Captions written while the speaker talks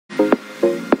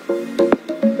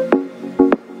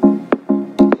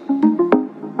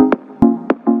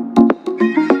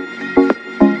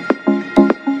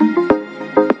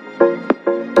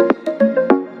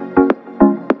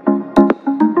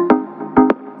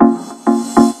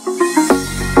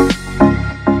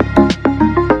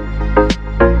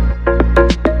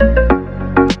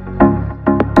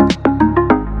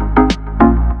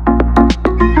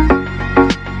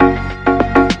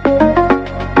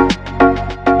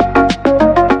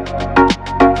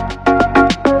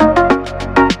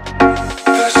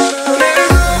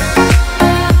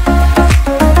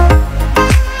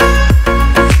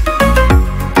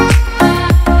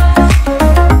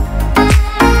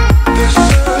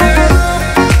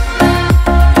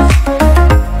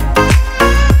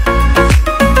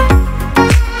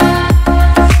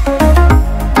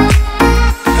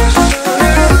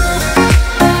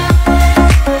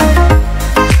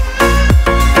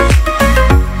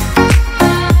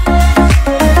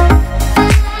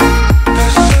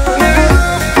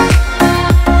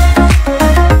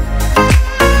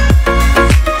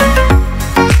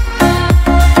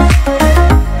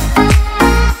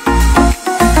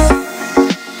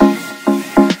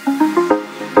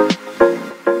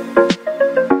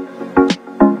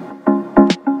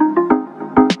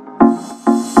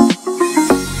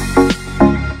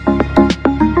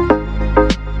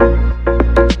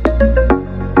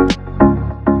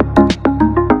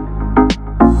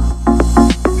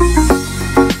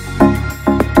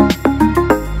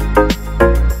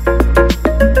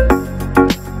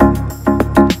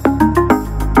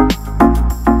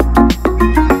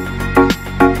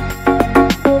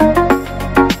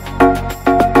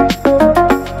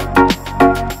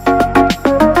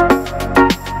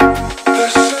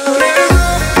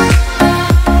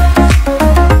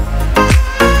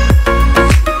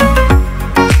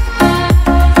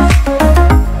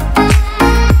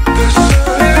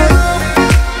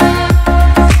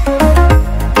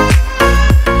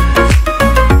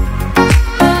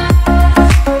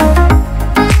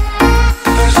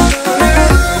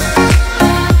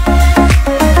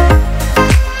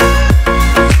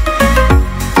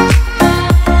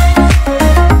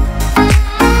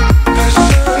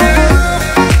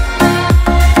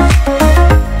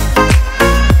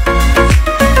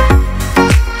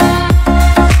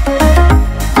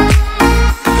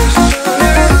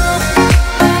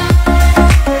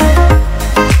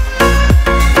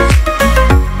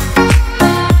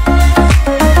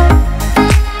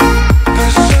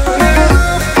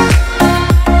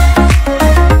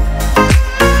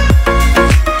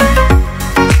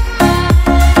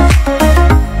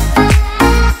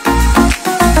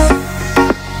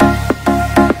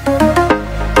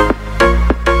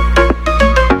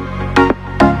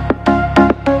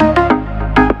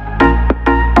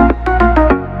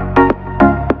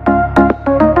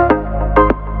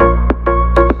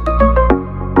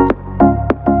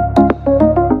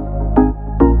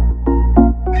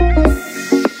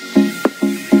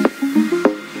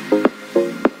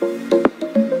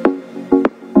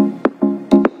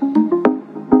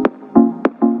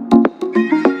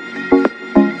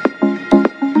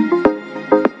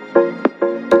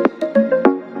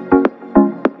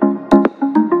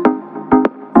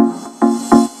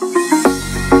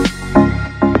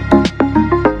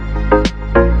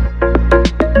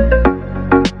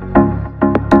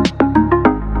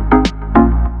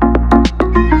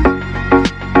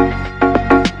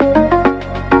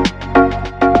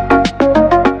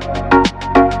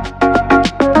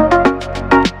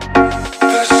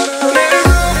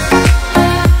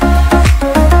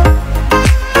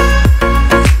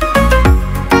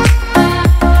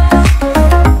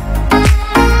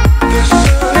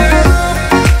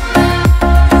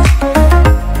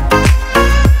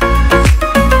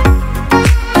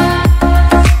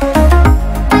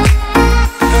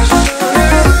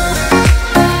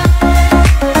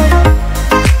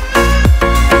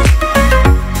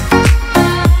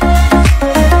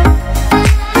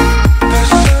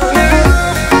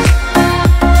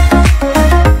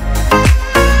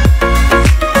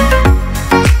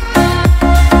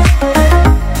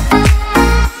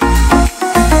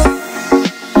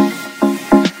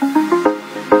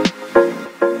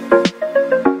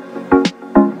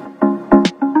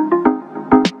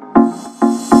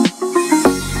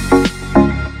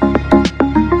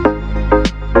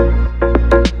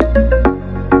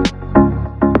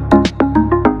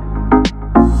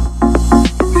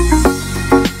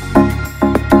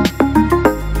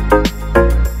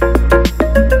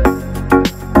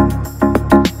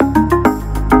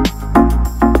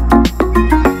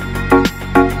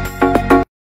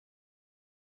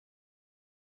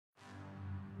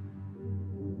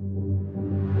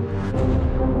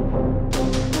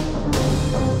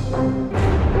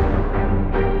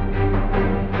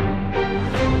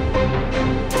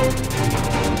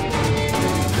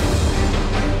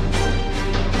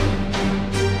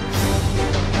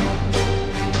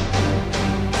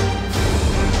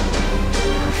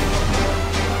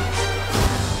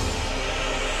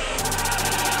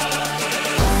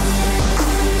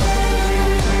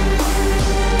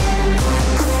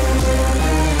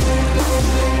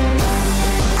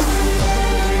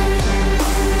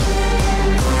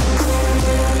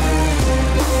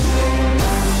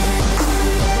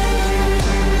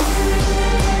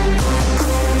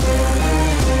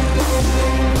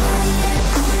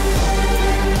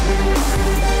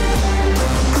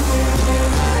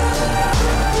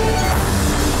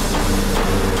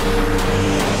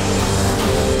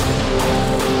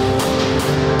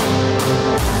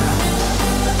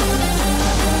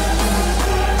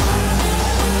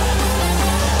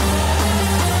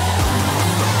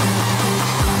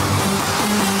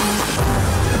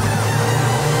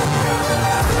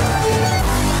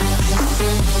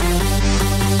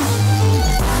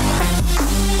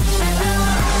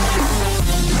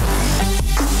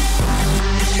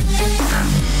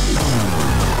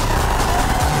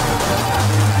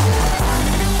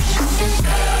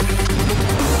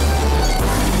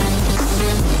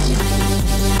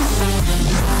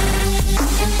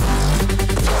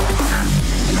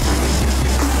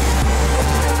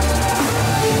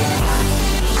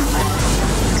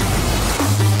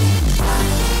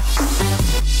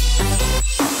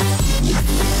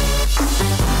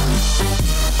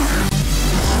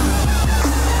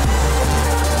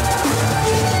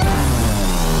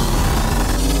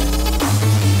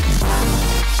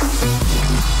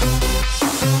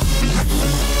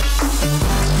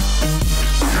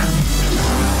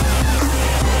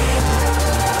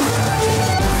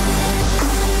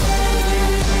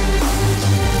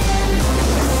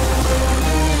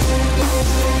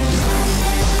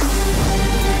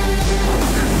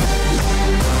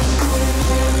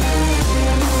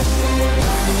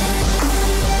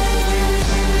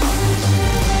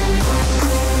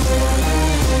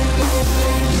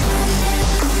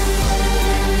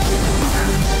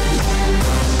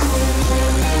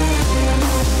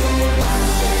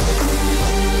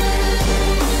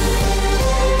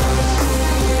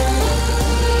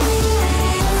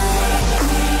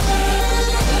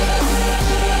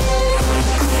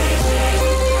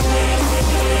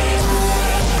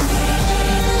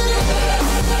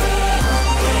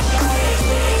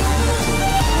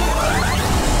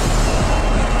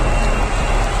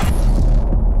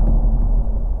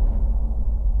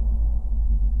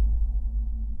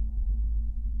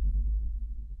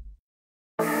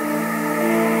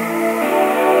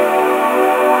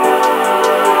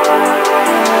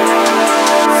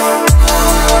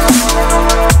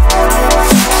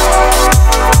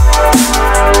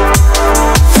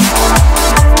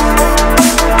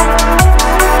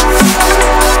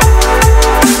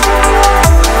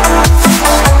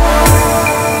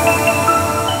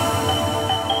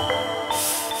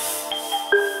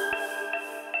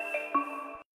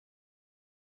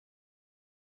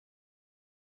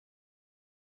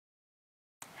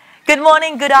Good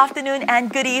morning, good afternoon, and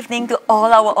good evening to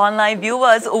all our online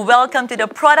viewers. Welcome to the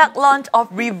product launch of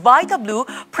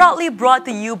RevitaBLU, proudly brought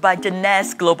to you by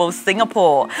Jeunesse Global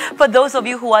Singapore. For those of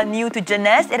you who are new to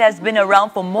Jeunesse, it has been around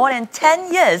for more than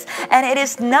 10 years, and it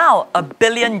is now a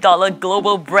billion-dollar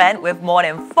global brand with more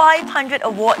than 500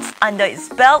 awards under its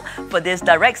belt for this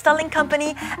direct selling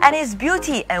company and its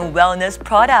beauty and wellness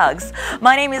products.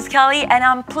 My name is Kelly, and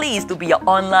I'm pleased to be your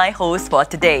online host for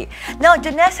today. Now,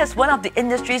 Jeunesse has one of the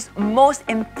industry's most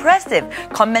impressive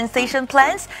compensation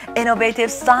plans,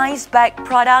 innovative science-backed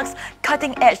products,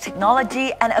 cutting-edge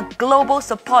technology, and a global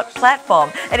support platform.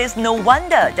 It is no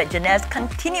wonder that Jeunesse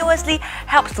continuously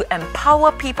helps to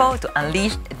empower people to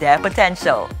unleash their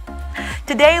potential.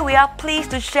 Today, we are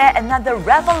pleased to share another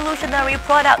revolutionary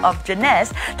product of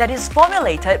Jeunesse that is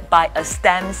formulated by a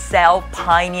stem cell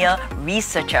pioneer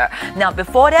researcher. Now,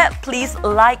 before that, please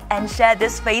like and share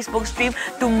this Facebook stream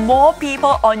to more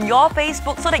people on your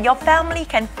Facebook so that your family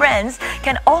and friends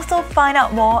can also find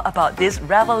out more about these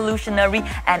revolutionary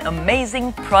and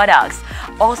amazing products.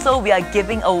 Also, we are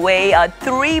giving away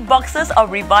 3 boxes of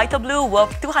RevitaBLU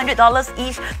worth $200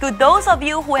 each to those of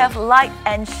you who have liked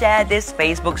and shared this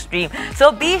Facebook stream.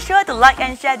 So be sure to like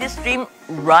and share this stream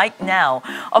right now.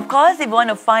 Of course, if you want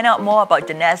to find out more about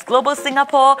Jeunesse Global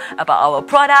Singapore, about our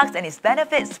products and its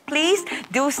benefits, please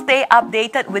do stay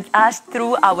updated with us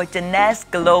through our Jeunesse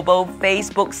Global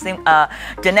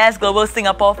Jeunesse Global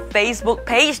Singapore Facebook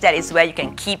page. That is where you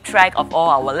can keep track of all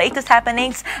our latest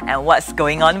happenings and what's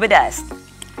going on with us.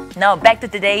 Now, back to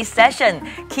today's session.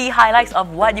 Key highlights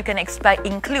of what you can expect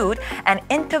include an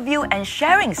interview and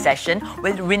sharing session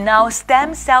with renowned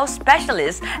stem cell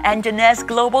specialist and Jeunesse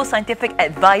Global Scientific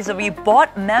Advisory Board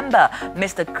member,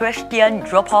 Mr. Christian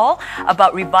Dropal,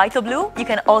 about RevitaBLU. You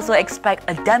can also expect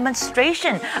a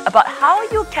demonstration about how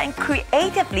you can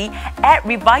creatively add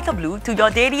RevitaBLU to your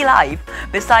daily life.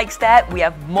 Besides that, we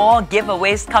have more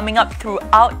giveaways coming up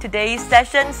throughout today's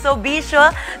session, so be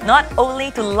sure not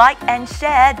only to like and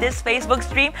share this Facebook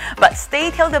stream, but stay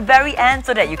till the very end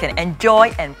so that you can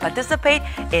enjoy and participate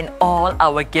in all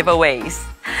our giveaways.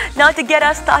 Now, to get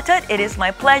us started, it is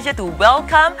my pleasure to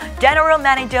welcome General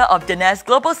Manager of Jeunesse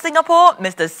Global Singapore,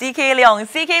 Mr. CK Leong.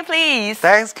 CK, please.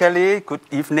 Thanks, Kelly. Good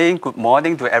evening, good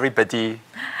morning to everybody.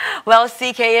 Well,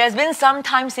 CK, it has been some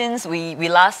time since we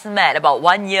last met, about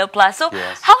 1 year plus. So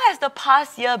yes. How has the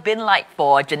past year been like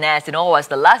for Jeunesse? You know, what was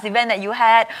the last event that you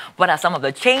had? What are some of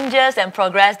the changes and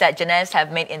progress that Jeunesse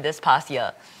have made in this past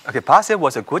year? Okay, past year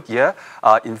was a good year.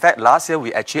 In fact, last year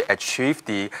we actually achieved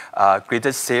the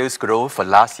greatest sales growth for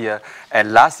last year.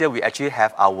 And last year we actually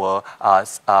have our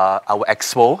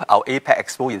expo, our APEC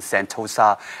Expo in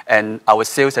Sentosa, and our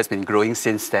sales has been growing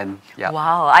since then. Yeah.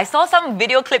 Wow, I saw some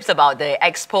video clips about the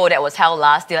expo that was held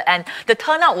last year, and the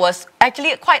turnout was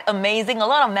actually quite amazing. A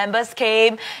lot of members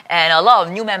came, and a lot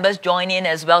of new members joined in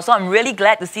as well. So I'm really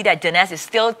glad to see that Jeunesse is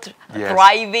still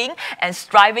thriving and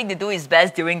striving to do its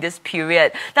best during this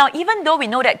period. Now, even though we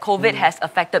know that COVID has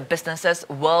affected businesses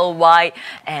worldwide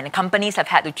and companies have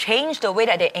had to change the way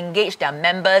that they engage their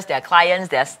members, their clients,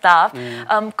 their staff,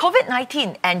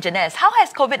 COVID-19 and Jeunesse, how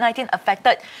has COVID-19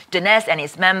 affected Jeunesse and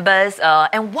its members?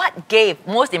 And what gave,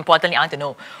 most importantly, I want to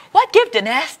know, what gave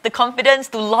Jeunesse the confidence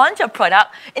to launch a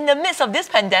product in the midst of this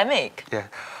pandemic? Yeah.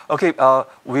 Okay,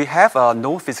 we have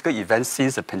no physical events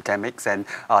since the pandemics, and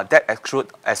that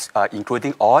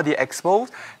including all the expos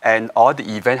and all the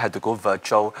events had to go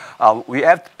virtual. We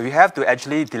have to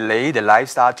actually delay the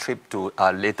lifestyle trip to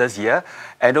latest year,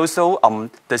 and also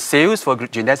the sales for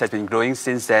Jeunesse has been growing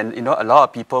since then. You know, a lot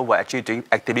of people were actually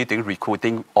actively doing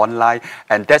recruiting online,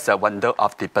 and that's a wonder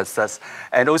of the business.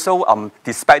 And also,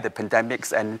 despite the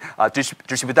pandemics, and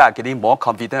distributors are getting more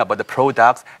confident about the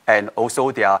products, and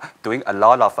also they are doing a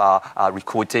lot of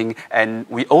recruiting, and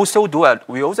we also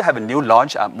have a new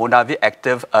launch, Monavi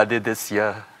Active, earlier this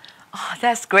year. Oh,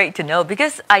 that's great to know,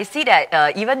 because I see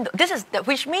that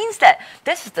which means that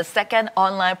this is the second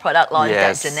online product launch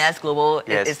that Jeunesse Global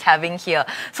is having here.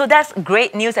 So that's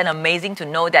great news and amazing to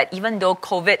know that even though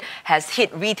COVID has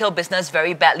hit retail business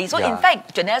very badly. So in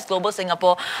fact, Jeunesse Global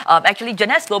Singapore, actually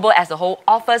Jeunesse Global as a whole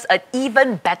offers an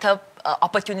even better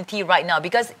opportunity right now,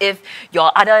 because if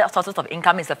your other sources of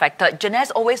income is affected,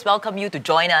 Jeunesse always welcome you to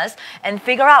join us and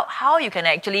figure out how you can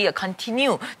actually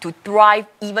continue to thrive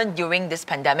even during this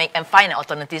pandemic and find an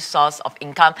alternative source of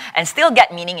income and still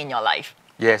get meaning in your life.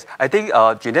 Yes, I think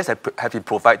Jeunesse have been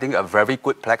providing a very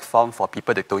good platform for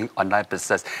people that are doing online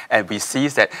business, and we see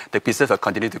that the business will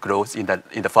continue to grow in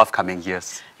the forthcoming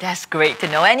years. That's great to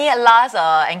know. Any last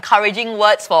encouraging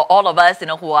words for all of us,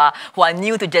 who are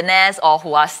new to Jeunesse or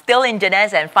who are still in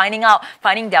Jeunesse and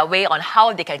finding their way on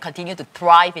how they can continue to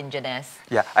thrive in Jeunesse?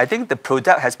 Yeah, I think the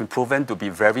product has been proven to be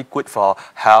very good for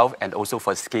health and also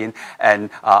for skin. And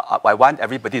I want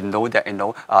everybody to know that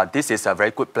this is a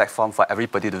very good platform for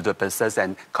everybody to do business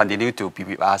and continue to be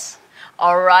with us.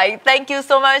 All right. Thank you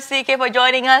so much, CK, for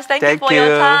joining us. Thank you for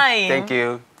your time. Thank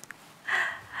you.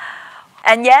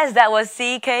 And yes, that was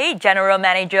CK, General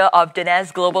Manager of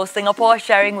Jeunesse Global Singapore,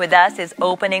 sharing with us his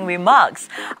opening remarks.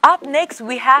 Up next,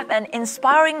 we have an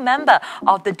inspiring member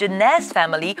of the Jeunesse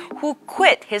family who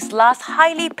quit his last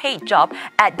highly paid job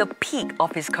at the peak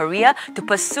of his career to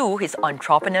pursue his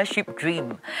entrepreneurship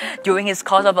dream. During his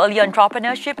course of early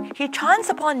entrepreneurship, he chanced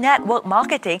upon network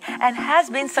marketing and has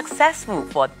been successful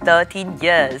for 13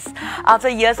 years. After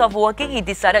years of working, he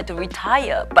decided to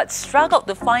retire but struggled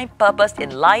to find purpose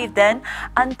in life then,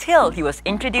 until he was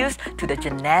introduced to the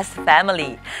Jeunesse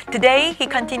family. Today, he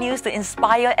continues to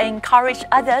inspire and encourage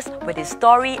others with his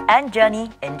story and journey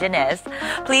in Jeunesse.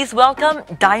 Please welcome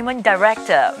Diamond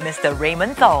Director, Mr.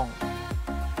 Raymond Thong.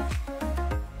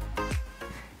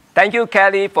 Thank you,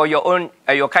 Kelly, for your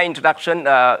kind introduction.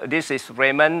 This is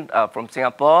Raymond from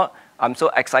Singapore. I'm so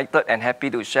excited and happy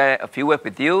to share a few words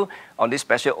with you on this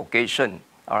special occasion.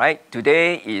 All right,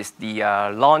 today is the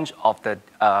launch of the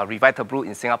RevitaBLU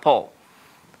in Singapore.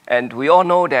 And we all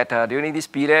know that during this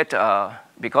period,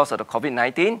 because of the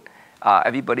COVID-19,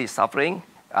 everybody is suffering,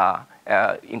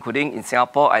 including in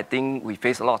Singapore. I think we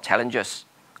face a lot of challenges.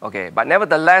 Okay, but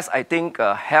nevertheless, I think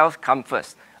health comes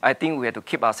first. I think we have to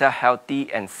keep ourselves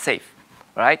healthy and safe,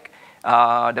 right?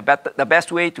 The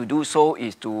best way to do so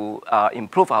is to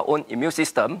improve our own immune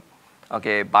system,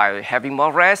 okay, by having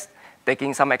more rest,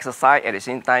 taking some exercise, at the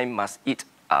same time must eat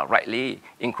rightly,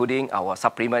 including our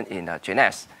supplement in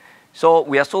Jeunesse. So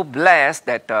we are so blessed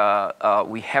that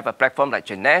we have a platform like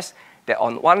Jeunesse that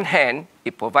on one hand,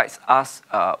 it provides us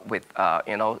with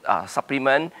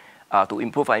supplement to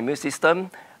improve our immune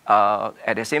system.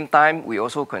 At the same time, we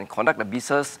also can conduct the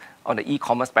business on the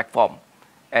e-commerce platform.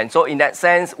 And so in that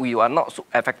sense, we are not so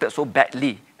affected so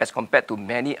badly as compared to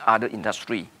many other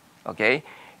industries. Okay?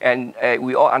 And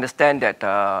we all understand that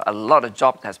a lot of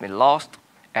jobs has been lost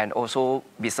and also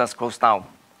business closed down,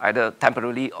 either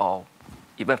temporarily or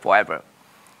even forever.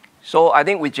 So I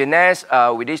think with Jeunesse,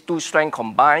 with these two strengths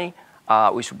combined,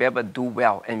 we should be able to do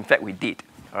well. And in fact, we did.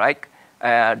 Right?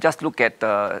 Just look at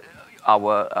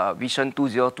our Vision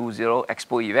 2020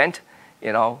 Expo event.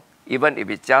 Even if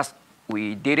it's just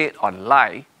we did it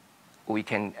online, we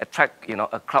can attract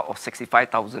a crowd of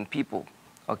 65,000 people.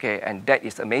 Okay, and that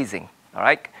is amazing. All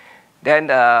right. Then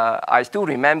I still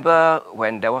remember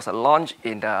when there was a launch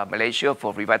in Malaysia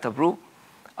for RevitaBLU.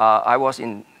 I was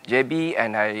in JB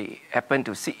and I happened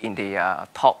to sit in the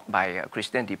talk by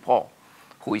Christian DePaul,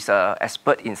 who is an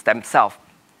expert in stem cell.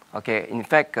 Okay, in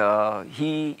fact,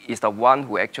 he is the one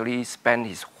who actually spent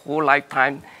his whole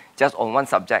lifetime just on one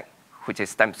subject, which is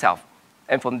stem cell.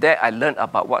 And from there, I learned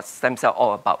about what stem cell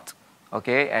all about.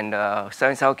 Okay, and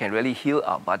stem cell can really heal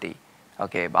our body.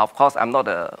 Okay, but of course, I'm not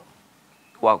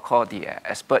what I call the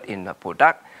expert in the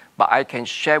product, but I can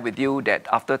share with you that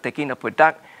after taking the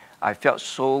product, I felt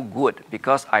so good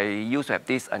because I used to have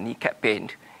this kneecap pain,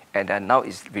 and now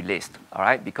it's released, all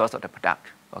right, because of the product.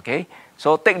 Okay,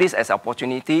 so take this as an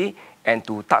opportunity and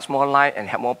to touch more lives and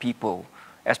help more people,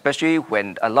 especially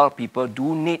when a lot of people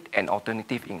do need an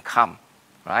alternative income,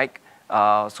 right?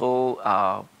 I'm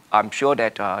sure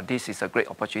that this is a great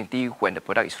opportunity when the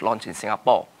product is launched in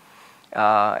Singapore.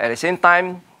 At the same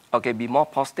time, okay, be more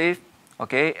positive,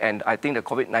 okay, and I think the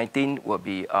COVID-19 will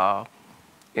be,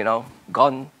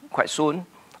 gone quite soon,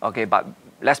 okay, but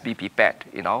let's be prepared,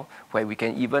 where we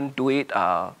can even do it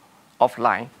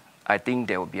offline. I think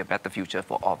there will be a better future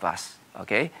for all of us,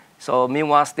 okay? So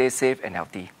meanwhile, stay safe and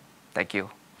healthy. Thank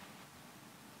you.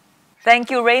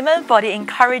 Thank you, Raymond, for the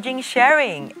encouraging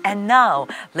sharing. And now,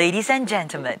 ladies and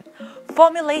gentlemen,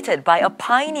 formulated by a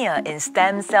pioneer in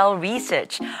stem cell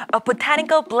research, a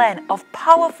botanical blend of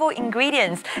powerful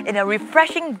ingredients in a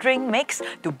refreshing drink mix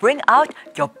to bring out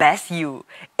your best you.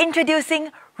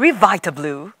 Introducing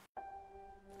RevitaBLU.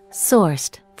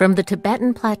 Sourced from the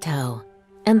Tibetan Plateau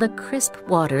and the crisp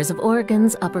waters of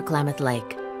Oregon's Upper Klamath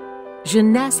Lake,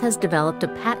 Jeunesse has developed a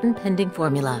patent-pending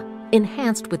formula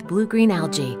enhanced with blue-green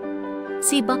algae,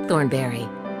 sea buckthornberry,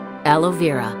 aloe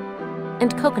vera,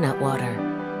 and coconut water.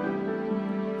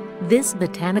 This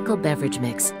botanical beverage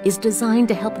mix is designed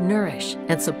to help nourish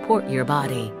and support your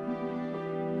body.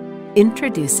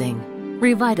 Introducing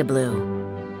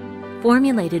RevitaBLU.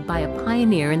 Formulated by a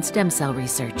pioneer in stem cell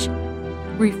research,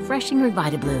 refreshing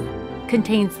RevitaBLU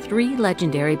contains 3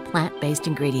 legendary plant-based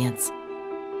ingredients.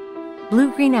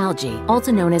 Blue-green algae,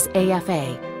 also known as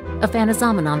AFA,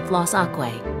 Aphanizomenon floss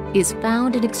aquae, is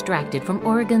found and extracted from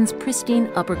Oregon's pristine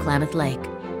Upper Klamath Lake.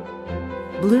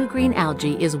 Blue-green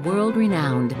algae is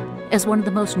world-renowned as one of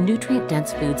the most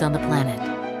nutrient-dense foods on the planet.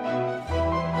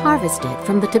 Harvested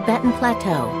from the Tibetan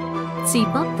Plateau, sea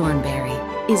buckthorn berry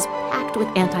is packed with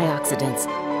antioxidants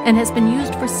and has been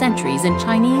used for centuries in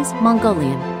Chinese,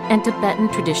 Mongolian, and Tibetan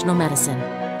traditional medicine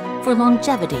for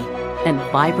longevity and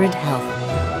vibrant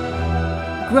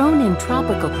health. Grown in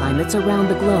tropical climates around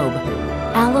the globe,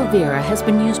 aloe vera has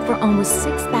been used for almost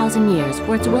 6,000 years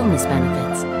for its wellness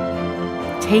benefits.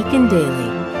 Taken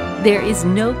daily, there is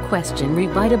no question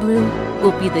RevitaBLU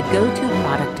will be the go-to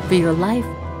product for your life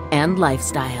and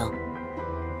lifestyle.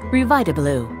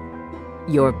 RevitaBLU,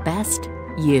 your best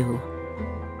you.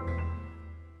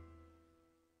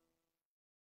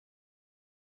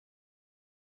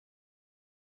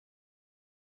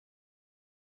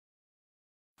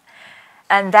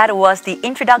 And that was the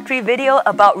introductory video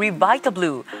about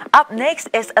RevitaBLU. Up next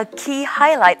is a key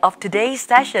highlight of today's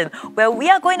session, where we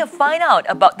are going to find out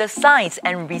about the science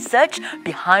and research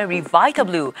behind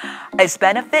RevitaBLU, its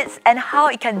benefits, and how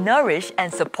it can nourish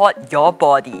and support your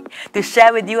body. To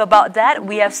share with you about that,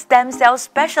 we have stem cell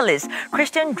specialist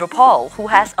Christian Dropol, who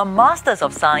has a Master's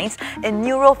of Science in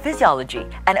Neurophysiology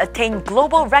and attained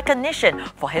global recognition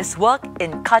for his work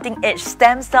in cutting-edge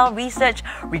stem cell research,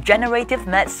 regenerative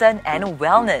medicine, and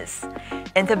wellness.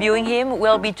 Interviewing him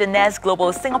will be Jeunesse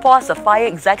Global Singapore Sapphire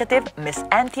Executive Ms.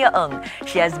 Anthea Ng.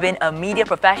 She has been a media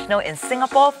professional in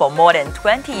Singapore for more than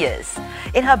 20 years.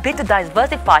 In her bid to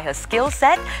diversify her skill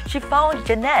set, she found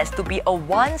Jeunesse to be a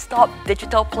one-stop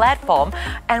digital platform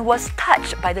and was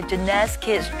touched by the Jeunesse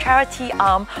Kids charity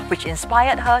arm, which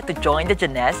inspired her to join the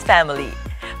Jeunesse family.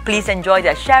 Please enjoy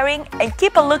their sharing and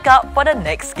keep a lookout for the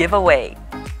next giveaway.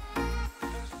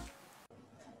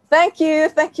 Thank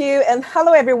you, and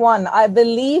hello everyone. I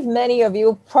believe many of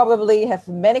you probably have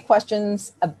many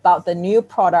questions about the new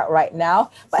product right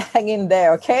now, but hang in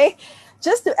there, okay?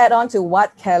 Just to add on to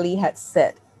what Kelly had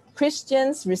said,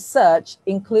 Christian's research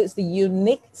includes the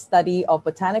unique study of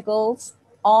botanicals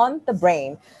on the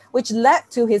brain, which led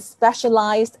to his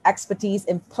specialized expertise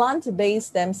in plant-based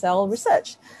stem cell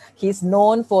research. He's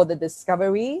known for the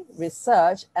discovery,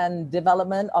 research, and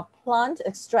development of plant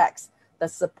extracts that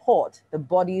support the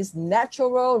body's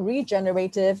natural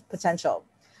regenerative potential.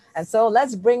 And so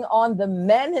let's bring on the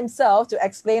man himself to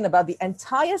explain about the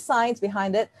entire science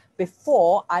behind it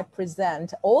before I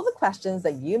present all the questions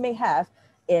that you may have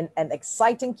in an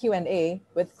exciting Q&A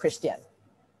with Christian.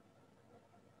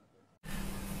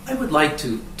 I would like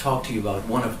to talk to you about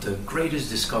one of the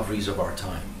greatest discoveries of our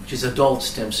time, which is adult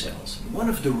stem cells. One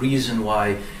of the reasons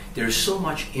why there's so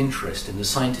much interest in the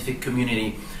scientific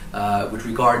community with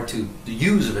regard to the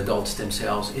use of adult stem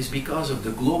cells is because of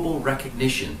the global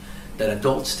recognition that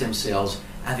adult stem cells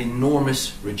have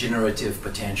enormous regenerative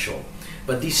potential.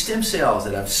 But these stem cells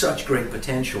that have such great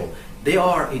potential, they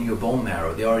are in your bone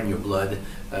marrow, they are in your blood,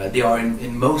 they are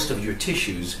in most of your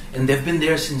tissues, and they've been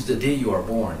there since the day you are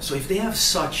born. So if they have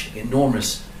such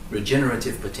enormous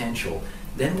regenerative potential,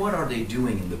 then what are they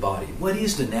doing in the body? What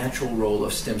is the natural role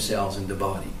of stem cells in the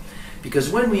body?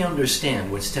 Because when we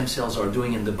understand what stem cells are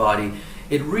doing in the body,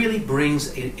 it really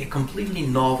brings a completely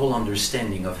novel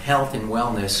understanding of health and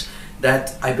wellness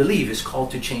that I believe is called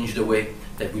to change the way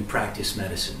that we practice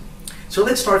medicine. So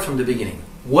let's start from the beginning.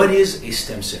 What is a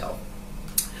stem cell?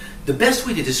 The best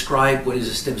way to describe what is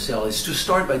a stem cell is to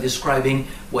start by describing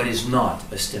what is not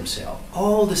a stem cell.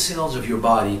 All the cells of your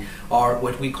body are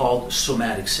what we call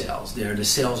somatic cells. They are the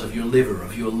cells of your liver,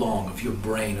 of your lung, of your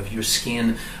brain, of your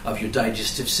skin, of your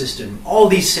digestive system. All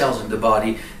these cells in the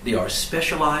body, they are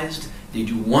specialized, they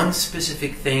do one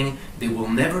specific thing, they will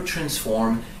never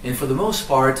transform, and for the most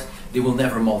part, they will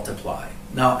never multiply.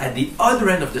 Now, at the other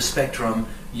end of the spectrum,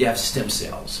 you have stem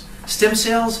cells. Stem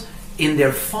cells, in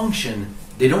their function,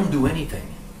 they don't do anything.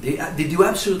 They do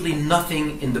absolutely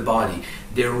nothing in the body.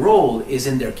 Their role is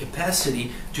in their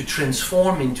capacity to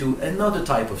transform into another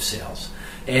type of cells.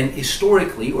 And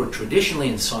historically or traditionally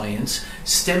in science,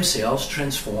 stem cells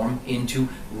transform into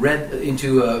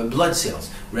blood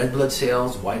cells. Red blood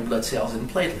cells, white blood cells, and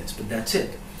platelets, but that's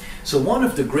it. So one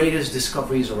of the greatest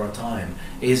discoveries of our time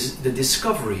is the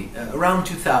discovery around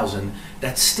 2000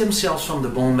 that stem cells from the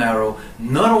bone marrow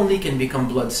not only can become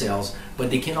blood cells,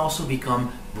 but they can also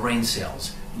become brain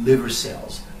cells, liver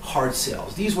cells, heart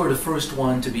cells. These were the first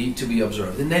one to be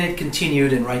observed. And then it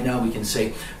continued, and right now we can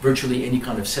say virtually any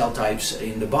kind of cell types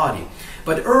in the body.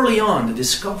 But early on, the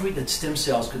discovery that stem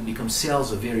cells could become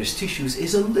cells of various tissues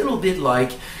is a little bit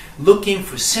like looking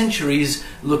for centuries,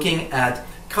 looking at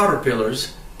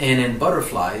caterpillars and then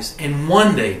butterflies, and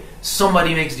one day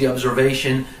somebody makes the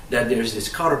observation that there's this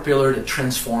caterpillar that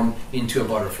transformed into a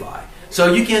butterfly.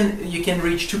 So you can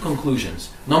reach two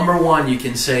conclusions. Number one, you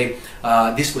can say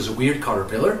this was a weird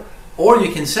caterpillar, or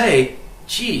you can say,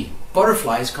 gee,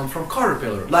 butterflies come from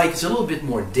caterpillar. Like, it's a little bit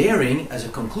more daring as a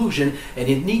conclusion, and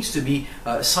it needs to be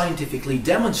scientifically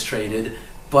demonstrated,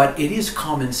 but it is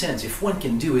common sense. If one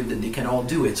can do it, then they can all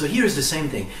do it. So here's the same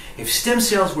thing. If stem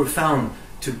cells were found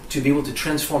to be able to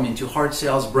transform into heart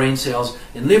cells, brain cells,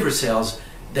 and liver cells,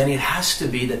 then it has to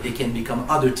be that they can become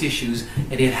other tissues,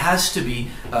 and it has to be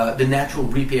the natural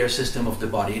repair system of the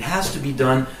body. It has to be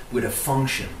done with a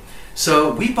function.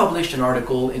 So we published an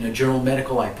article in a journal,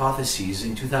 Medical Hypotheses,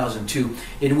 in 2002,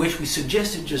 in which we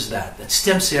suggested just that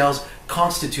stem cells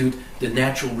constitute the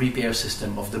natural repair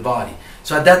system of the body.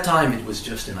 So at that time it was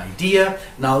just an idea.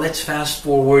 Now let's fast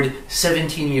forward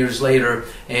 17 years later,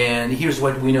 and here's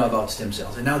what we know about stem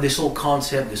cells. And now this whole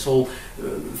concept, this whole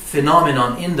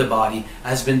phenomenon in the body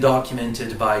has been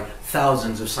documented by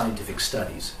thousands of scientific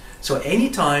studies. So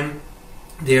anytime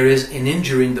there is an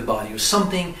injury in the body or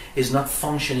something is not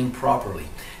functioning properly,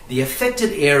 the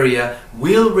affected area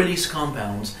will release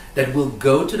compounds that will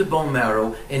go to the bone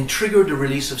marrow and trigger the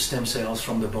release of stem cells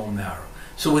from the bone marrow.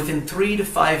 So within 3 to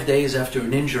 5 days after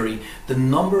an injury, the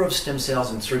number of stem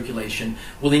cells in circulation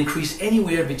will increase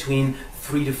anywhere between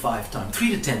 3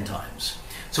 to 10 times.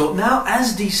 So now,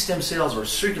 as these stem cells are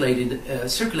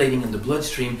circulating in the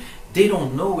bloodstream, they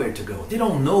don't know where to go. They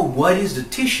don't know what is the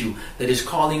tissue that is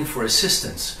calling for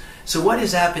assistance. So what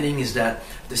is happening is that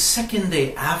the second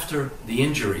day after the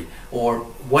injury or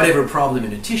whatever problem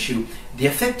in a tissue, the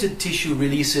affected tissue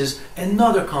releases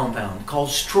another compound called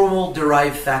stromal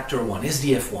derived factor 1,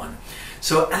 SDF1.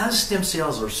 So as stem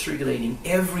cells are circulating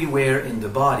everywhere in the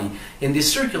body, and they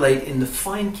circulate in the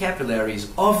fine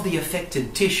capillaries of the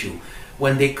affected tissue,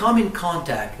 when they come in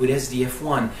contact with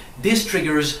SDF1, this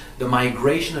triggers the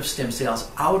migration of stem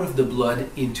cells out of the blood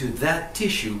into that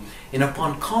tissue, and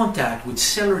upon contact with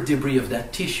cellular debris of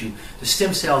that tissue, the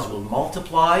stem cells will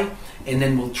multiply and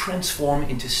then will transform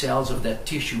into cells of that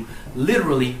tissue,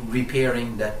 literally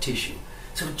repairing that tissue.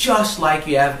 So just like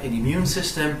you have an immune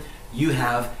system, you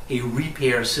have a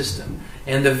repair system.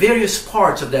 And the various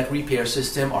parts of that repair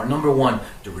system are, number one,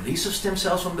 the release of stem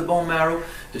cells from the bone marrow,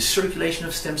 the circulation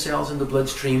of stem cells in the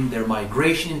bloodstream, their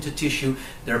migration into tissue,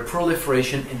 their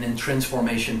proliferation, and then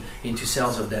transformation into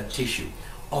cells of that tissue.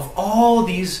 Of all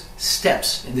these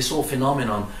steps in this whole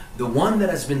phenomenon, the one that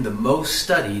has been the most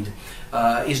studied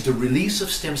is the release of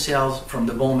stem cells from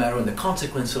the bone marrow, and the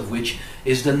consequence of which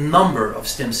is the number of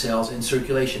stem cells in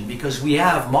circulation. Because we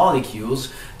have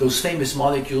molecules, those famous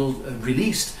molecules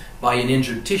released by an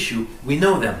injured tissue, we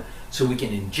know them. So we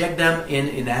can inject them in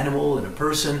an animal, in a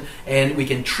person, and we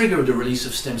can trigger the release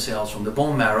of stem cells from the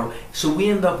bone marrow. So we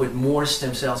end up with more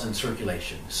stem cells in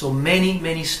circulation. So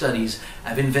many studies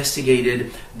have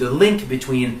investigated the link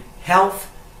between health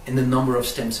and the number of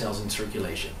stem cells in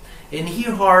circulation. And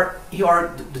here are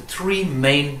the three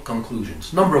main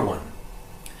conclusions. Number one,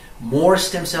 more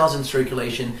stem cells in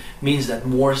circulation means that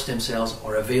more stem cells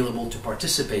are available to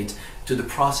participate to the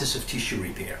process of tissue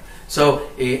repair. So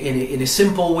in a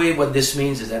simple way, what this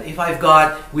means is that if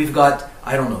we've got,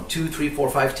 I don't know, 2, 3, 4,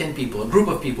 5, 10 people, a group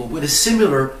of people with a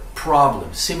similar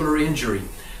problem, similar injury,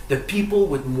 the people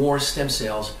with more stem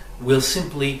cells will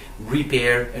simply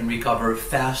repair and recover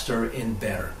faster and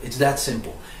better. It's that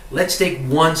simple. Let's take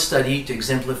one study to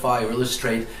exemplify or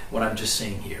illustrate what I'm just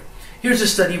saying here. Here's a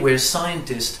study where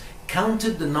scientists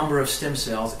counted the number of stem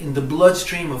cells in the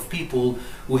bloodstream of people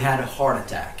who had a heart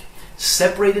attack,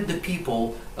 separated the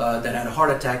people that had a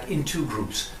heart attack in two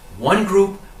groups. One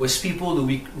group was people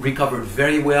who recovered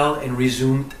very well and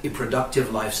resumed a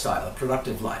productive lifestyle, a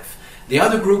productive life. The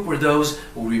other group were those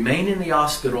who remained in the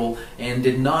hospital and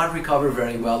did not recover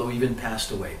very well or even passed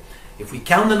away. If we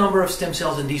count the number of stem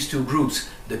cells in these two groups,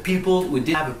 the people who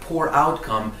did have a poor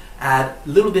outcome had a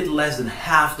little bit less than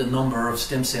half the number of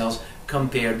stem cells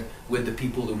compared with the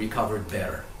people who recovered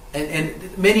better.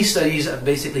 And many studies have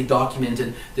basically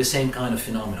documented the same kind of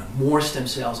phenomenon. More stem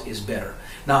cells is better.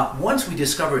 Now, once we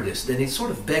discover this, then it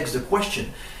sort of begs the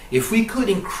question, if we could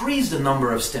increase the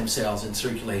number of stem cells in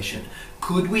circulation,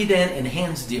 could we then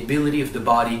enhance the ability of the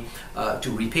body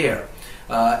to repair?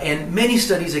 And many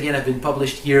studies, again, have been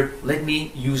published here. Let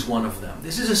me use one of them.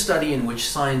 This is a study in which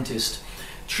scientists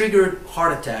triggered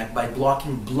heart attack by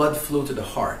blocking blood flow to the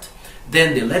heart.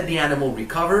 Then they let the animal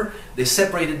recover. They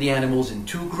separated the animals in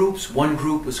two groups. One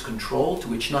group was controlled, to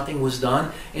which nothing was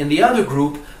done. In the other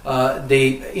group,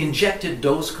 they injected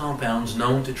those compounds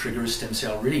known to trigger stem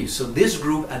cell release. So this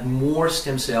group had more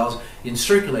stem cells in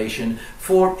circulation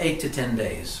for 8 to 10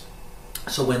 days.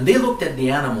 So when they looked at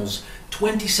the animals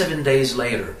 27 days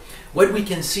later, what we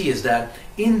can see is that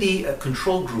in the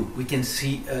control group, we can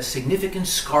see significant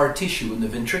scar tissue in the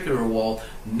ventricular wall,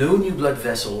 no new blood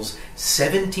vessels,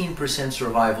 17%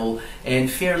 survival,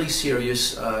 and fairly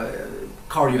serious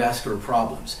cardiovascular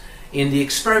problems. In the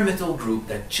experimental group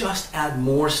that just had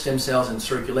more stem cells in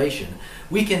circulation,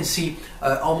 we can see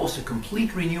almost a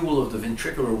complete renewal of the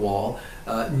ventricular wall,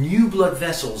 new blood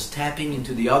vessels tapping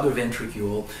into the other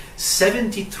ventricule,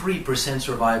 73%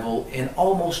 survival, and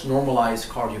almost normalized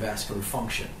cardiovascular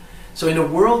function. So in a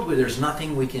world where there's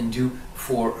nothing we can do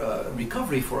for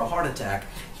recovery for a heart attack,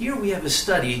 here we have a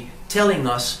study telling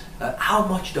us how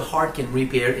much the heart can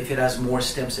repair if it has more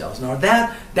stem cells. Now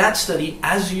that study,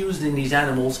 as used in these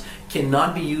animals,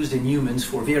 cannot be used in humans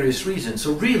for various reasons.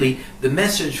 So really, the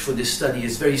message for this study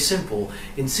is very simple.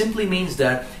 It simply means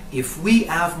that if we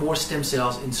have more stem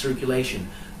cells in circulation,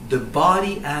 the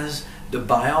body has the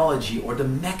biology or the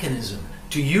mechanism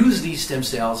to use these stem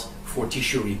cells for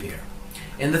tissue repair.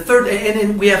 And the third, and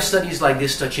then we have studies like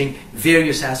this touching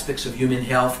various aspects of human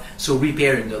health. So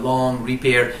repair in the lung,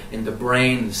 repair in the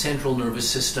brain, the central nervous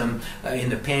system, in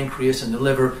the pancreas and the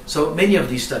liver. So many of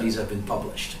these studies have been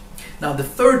published. Now the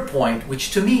third point,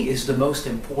 which to me is the most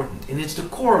important, and it's the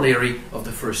corollary of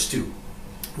the first two,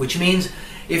 which means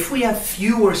if we have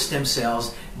fewer stem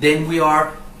cells, then we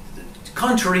are,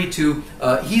 contrary to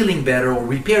healing better or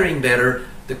repairing better,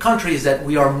 the contrary is that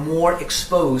we are more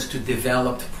exposed to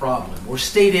developed problem. Or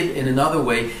stated in another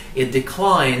way, a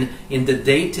decline in the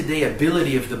day-to-day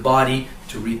ability of the body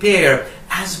to repair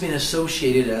has been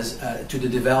associated to the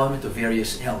development of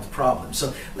various health problems.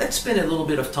 So let's spend a little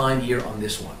bit of time here on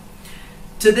this one.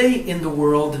 Today in the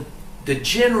world, the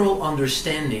general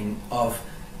understanding of,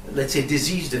 let's say,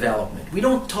 disease development, we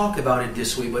don't talk about it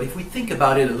this way, but if we think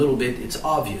about it a little bit, it's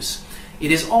obvious.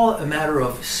 It is all a matter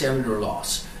of cellular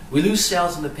loss. We lose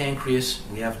cells in the pancreas,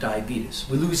 we have diabetes.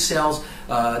 We lose cells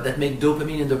that make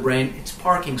dopamine in the brain, it's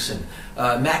Parkinson.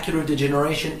 Macular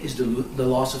degeneration is the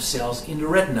loss of cells in the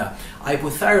retina.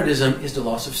 Hypothyroidism is the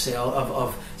loss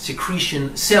of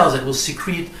secretion cells that will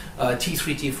secrete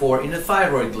T3, T4 in the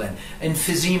thyroid gland.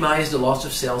 Emphysema is the loss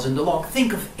of cells in the lung.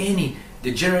 Think of any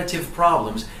degenerative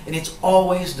problems, and it's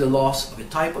always the loss of a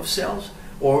type of cells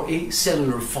or a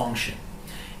cellular function.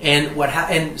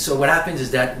 And so what happens is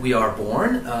that we are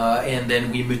born and then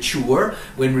we mature.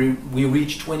 When we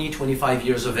reach 20, 25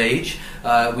 years of age,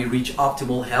 we reach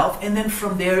optimal health, and then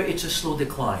from there it's a slow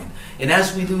decline. And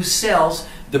as we lose cells,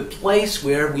 the place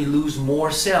where we lose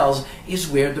more cells is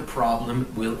where the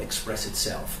problem will express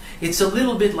itself. It's a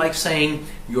little bit like saying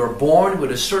you're born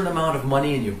with a certain amount of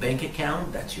money in your bank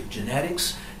account, that's your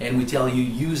genetics, and we tell you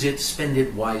use it, spend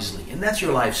it wisely, and that's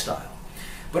your lifestyle.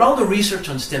 But all the research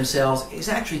on stem cells is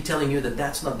actually telling you that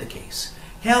that's not the case.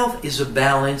 Health is a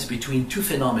balance between two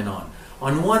phenomena.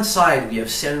 On one side we have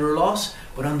cellular loss,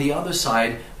 but on the other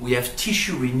side we have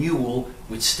tissue renewal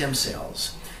with stem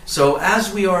cells. So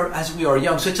as we are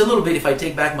young, so it's a little bit, if I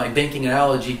take back my banking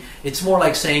analogy, it's more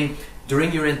like saying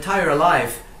during your entire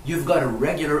life you've got a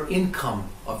regular income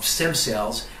of stem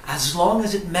cells as long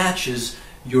as it matches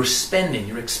your spending,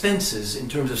 your expenses in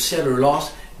terms of cellular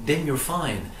loss, then you're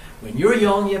fine. When you're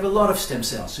young, you have a lot of stem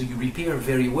cells, so you repair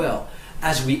very well.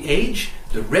 As we age,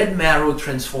 the red marrow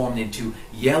transformed into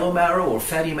yellow marrow or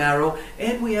fatty marrow,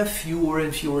 and we have fewer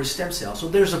and fewer stem cells. So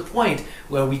there's a point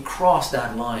where we cross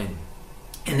that line,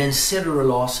 and then cellular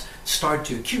loss start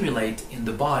to accumulate in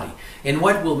the body. And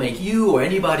what will make you or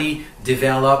anybody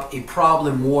develop a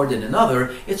problem more than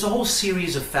another, it's a whole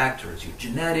series of factors. Your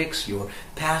genetics, your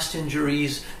past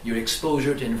injuries, your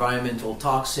exposure to environmental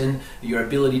toxin, your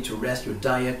ability to rest, your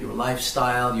diet, your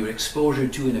lifestyle, your exposure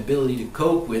to and ability to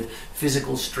cope with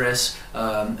physical stress,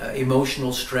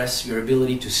 emotional stress, your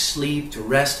ability to sleep, to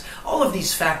rest. All of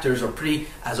these factors are pretty,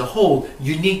 as a whole,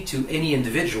 unique to any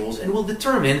individuals and will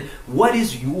determine what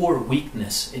is your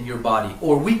weakness in your body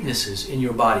or weaknesses in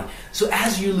your body. So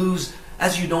as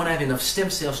you don't have enough stem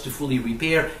cells to fully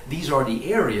repair, these are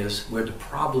the areas where the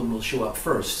problem will show up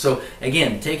first. So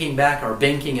again, taking back our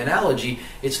banking analogy,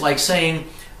 it's like saying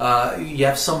you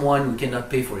have someone who cannot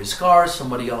pay for his car,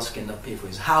 somebody else cannot pay for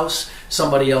his house,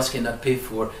 somebody else cannot pay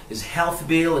for his health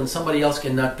bill, and somebody else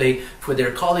cannot pay for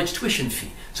their college tuition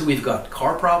fee. So we've got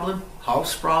car problem,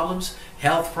 house problems,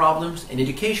 health problems, and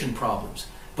education problems.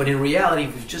 But in reality,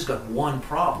 we've just got one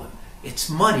problem. It's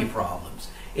money problems.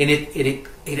 and it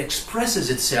expresses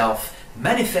itself,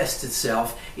 manifests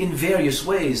itself in various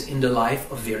ways in the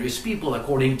life of various people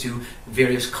according to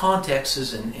various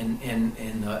contexts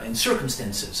and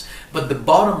circumstances. But the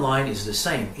bottom line is the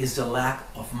same, is the lack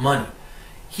of money.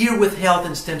 Here with health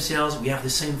and stem cells, we have the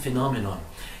same phenomenon.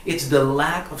 It's the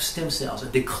lack of stem cells, a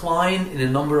decline in the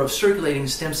number of circulating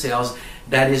stem cells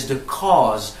that is the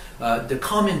cause, the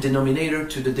common denominator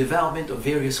to the development of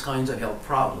various kinds of health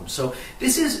problems. So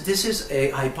this is a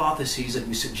hypothesis that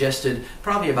we suggested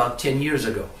probably about 10 years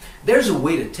ago. There's a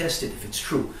way to test it if it's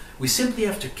true. We simply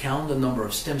have to count the number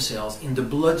of stem cells in the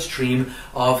bloodstream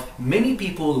of many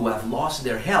people who have lost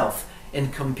their health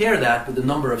and compare that with the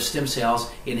number of stem cells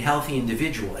in healthy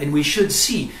individuals. And we should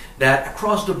see that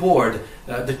across the board,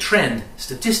 the trend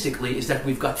statistically is that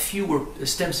we've got fewer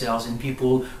stem cells in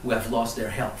people who have lost their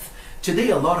health. Today,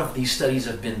 a lot of these studies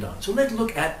have been done. So let's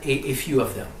look at a few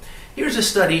of them. Here's a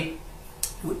study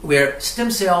where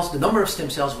stem cells, the number of stem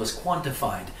cells was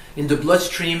quantified in the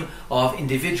bloodstream of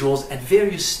individuals at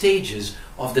various stages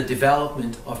of the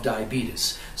development of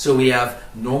diabetes. So we have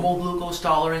normal glucose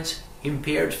tolerance,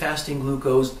 impaired fasting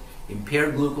glucose,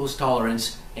 impaired glucose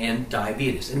tolerance, and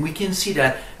diabetes. And we can see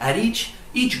that at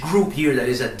each group here that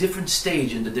is at different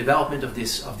stage in the development of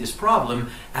this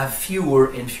problem have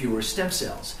fewer and fewer stem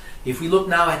cells. If we look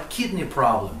now at kidney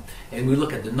problem and we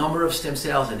look at the number of stem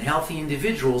cells in healthy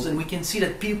individuals, and we can see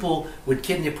that people with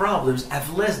kidney problems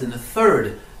have less than a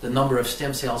third the number of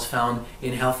stem cells found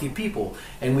in healthy people.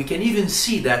 And we can even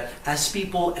see that as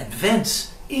people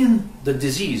advance in the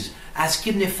disease, as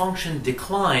kidney function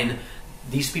decline,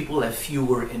 these people have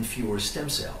fewer and fewer stem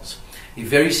cells. A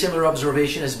very similar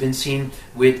observation has been seen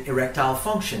with erectile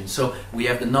function. So we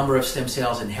have the number of stem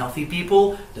cells in healthy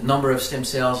people, the number of stem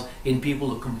cells in people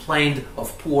who complained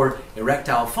of poor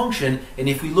erectile function. And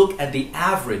if we look at the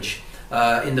average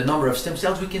in the number of stem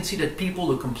cells, we can see that people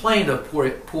who complained of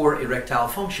poor erectile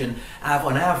function have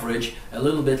on average a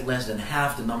little bit less than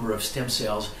half the number of stem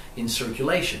cells in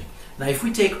circulation. Now, if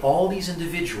we take all these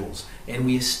individuals and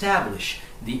we establish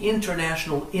the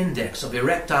International Index of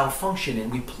Erectile Function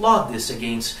and we plot this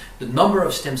against the number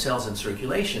of stem cells in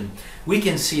circulation, we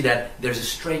can see that there's a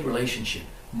straight relationship.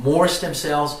 More stem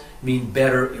cells mean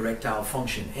better erectile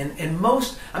function. And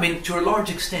most, to a large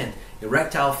extent,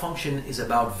 erectile function is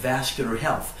about vascular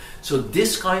health. So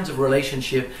this kind of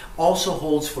relationship also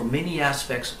holds for many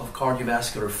aspects of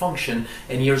cardiovascular function.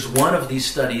 And here's one of these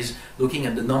studies looking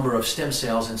at the number of stem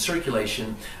cells in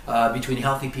circulation between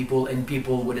healthy people and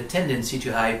people with a tendency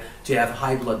to have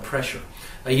high blood pressure.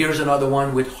 Here's another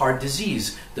one with heart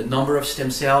disease. The number of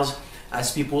stem cells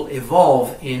as people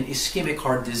evolve in ischemic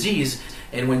heart disease,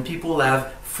 and when people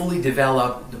have fully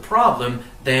developed the problem,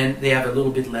 then they have a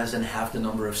little bit less than half the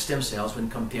number of stem cells when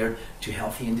compared to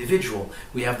healthy individual.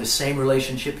 We have the same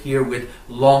relationship here with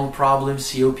lung problems,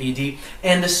 COPD,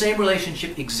 and the same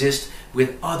relationship exists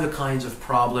with other kinds of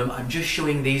problem. I'm just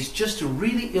showing these just to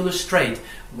really illustrate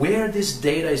where this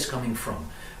data is coming from.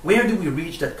 Where do we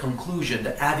reach that conclusion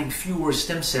that having fewer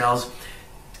stem cells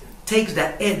takes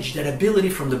that edge, that ability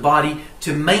from the body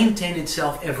to maintain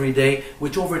itself every day,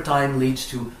 which over time leads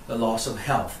to a loss of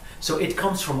health. So it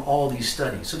comes from all these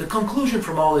studies. So the conclusion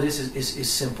from all of this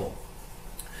is simple.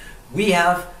 We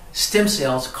have stem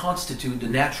cells constitute the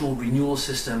natural renewal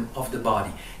system of the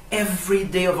body. Every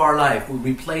day of our life, we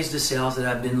replace the cells that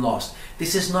have been lost.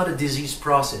 This is not a disease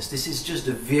process. This is just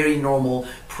a very normal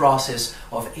process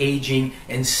of aging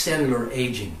and cellular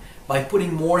aging. By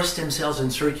putting more stem cells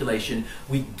in circulation,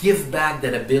 we give back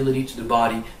that ability to the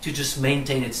body to just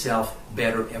maintain itself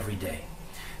better every day.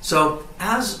 So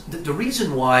as the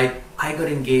reason why I got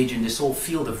engaged in this whole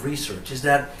field of research is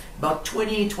that about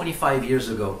 20-25 years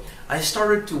ago, I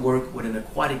started to work with an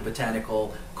aquatic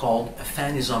botanical called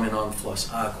Aphanizomenon flos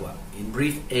aqua, in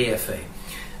brief AFA.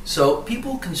 So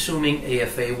people consuming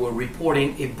AFA were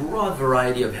reporting a broad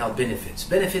variety of health benefits,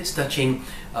 benefits touching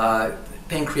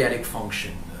pancreatic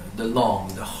function, the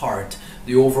lung, the heart,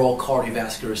 the overall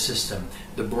cardiovascular system,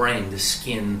 the brain, the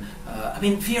skin,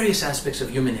 various aspects of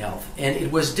human health. And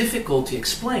it was difficult to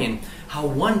explain how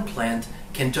one plant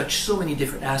can touch so many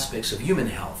different aspects of human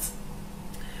health.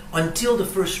 Until the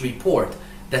first report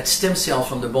that stem cells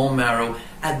from the bone marrow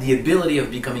had the ability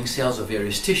of becoming cells of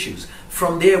various tissues.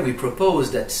 From there, we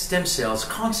proposed that stem cells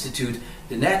constitute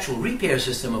the natural repair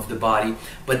system of the body,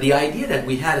 but the idea that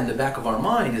we had in the back of our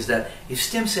mind is that if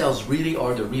stem cells really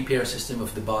are the repair system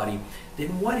of the body,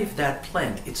 then what if that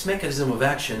plant, its mechanism of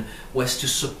action was to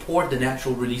support the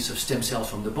natural release of stem cells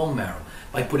from the bone marrow?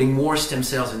 By putting more stem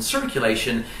cells in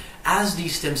circulation, as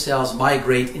these stem cells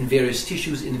migrate in various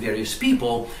tissues in various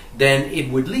people, then it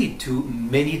would lead to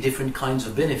many different kinds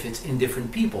of benefits in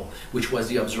different people, which was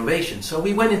the observation. So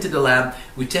we went into the lab,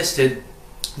 we tested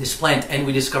this plant, and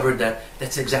we discovered that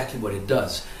that's exactly what it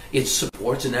does. It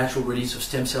supports the natural release of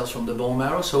stem cells from the bone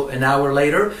marrow. So an hour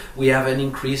later, we have an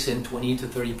increase in 20 to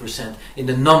 30% in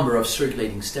the number of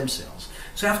circulating stem cells.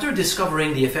 So after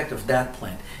discovering the effect of that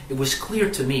plant, it was clear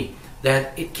to me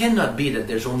that it cannot be that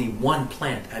there's only one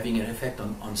plant having an effect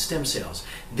on stem cells,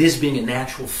 this being a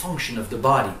natural function of the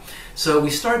body. So we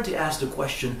started to ask the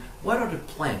question, what other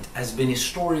plant has been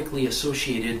historically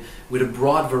associated with a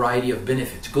broad variety of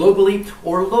benefits, globally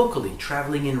or locally,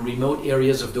 traveling in remote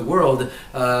areas of the world?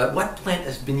 What plant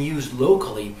has been used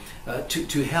locally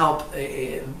to help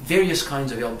various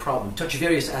kinds of health problems, touch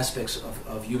various aspects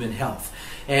of human health?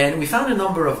 And we found a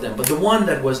number of them, but the one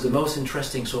that was the most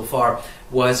interesting so far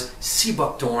was sea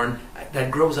buckthorn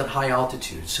that grows at high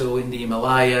altitude. So in the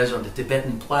Himalayas, on the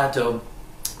Tibetan plateau,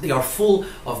 they are full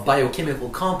of biochemical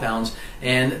compounds.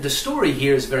 And the story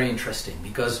here is very interesting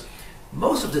because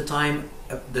most of the time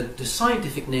the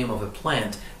scientific name of a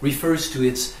plant refers to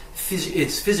its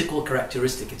physical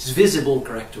characteristic, its visible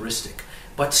characteristic.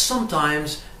 But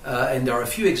sometimes, and there are a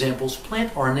few examples,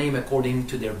 plants are named according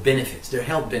to their benefits, their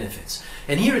health benefits.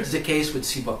 And here it's the case with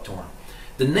sea buckthorn.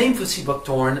 The name for sea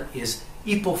buckthorn is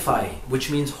Hippophae,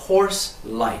 which means horse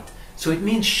light. So it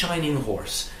means shining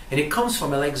horse. And it comes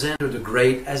from Alexander the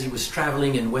Great as he was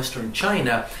traveling in western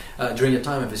China during the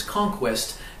time of his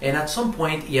conquest. And at some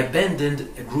point he abandoned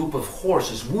a group of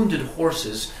horses, wounded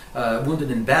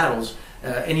in battles,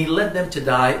 and he led them to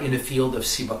die in a field of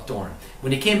sea buckthorn.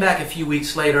 When he came back a few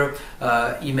weeks later,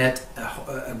 he met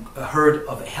a herd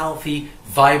of healthy,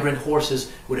 vibrant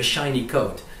horses with a shiny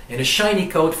coat. And a shiny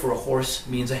coat for a horse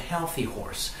means a healthy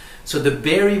horse. So the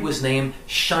berry was named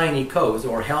shiny coat,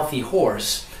 or healthy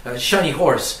horse, shiny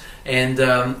horse. And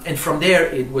from there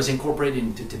it was incorporated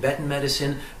into Tibetan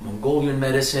medicine, Mongolian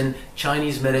medicine,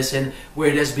 Chinese medicine, where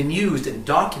it has been used and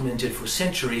documented for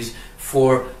centuries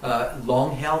for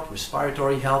lung health,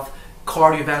 respiratory health,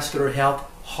 cardiovascular health,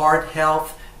 heart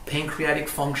health, pancreatic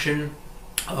function,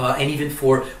 and even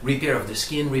for repair of the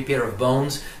skin, repair of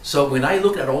bones. So when I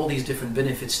look at all these different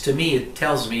benefits, to me it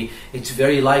tells me it's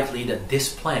very likely that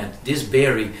this plant, this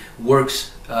berry,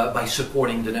 works by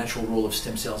supporting the natural role of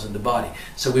stem cells in the body.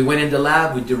 So we went in the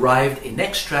lab, we derived an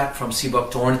extract from sea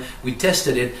buckthorn, we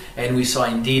tested it, and we saw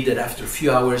indeed that after a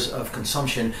few hours of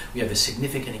consumption, we have a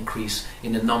significant increase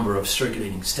in the number of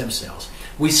circulating stem cells.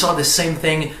 We saw the same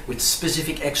thing with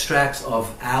specific extracts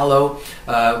of aloe,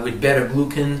 with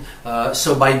beta-glucan.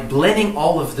 So by blending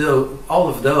all of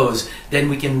those, then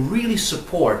we can really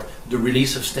support the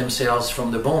release of stem cells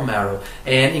from the bone marrow.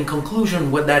 And in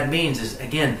conclusion, what that means is,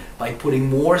 again, by putting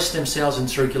more stem cells in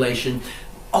circulation,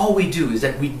 all we do is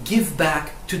that we give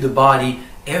back to the body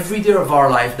every day of our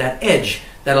life that edge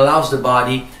that allows the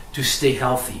body to stay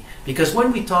healthy. Because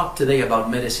when we talk today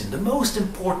about medicine, the most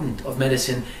important of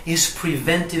medicine is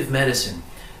preventive medicine.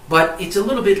 But it's a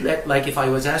little bit like if I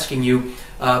was asking you,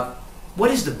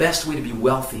 what is the best way to be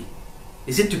wealthy?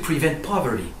 Is it to prevent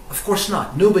poverty? Of course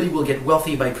not. Nobody will get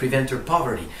wealthy by preventing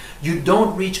poverty. You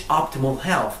don't reach optimal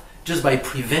health just by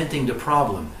preventing the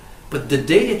problem. But the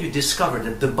day that you discover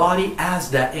that the body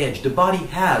has that edge, the body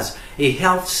has a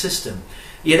health system,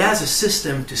 it has a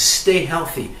system to stay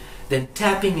healthy, then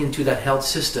tapping into that health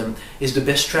system is the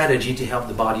best strategy to help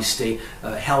the body stay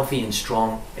healthy and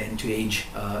strong and to age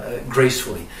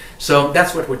gracefully. So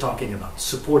that's what we're talking about,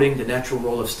 supporting the natural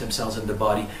role of stem cells in the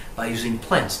body by using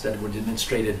plants that were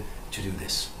demonstrated to do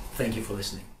this. Thank you for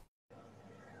listening.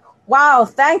 Wow,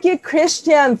 thank you,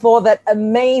 Christian, for that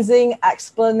amazing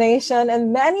explanation.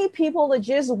 And many people are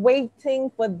just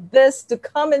waiting for this to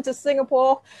come into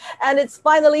Singapore. And it's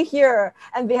finally here.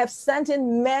 And they have sent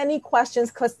in many questions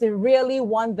because they really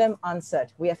want them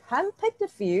answered. We have handpicked a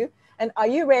few. And are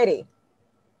you ready?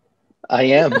 I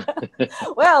am.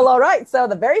 Well, all right. So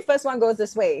the very first one goes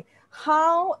this way.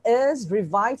 How is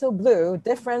RevitaBLU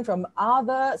different from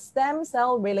other stem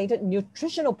cell related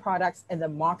nutritional products in the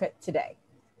market today?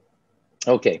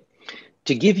 Okay,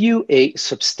 to give you a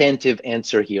substantive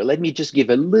answer here, let me just give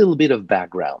a little bit of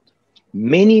background.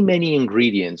 Many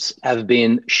ingredients have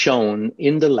been shown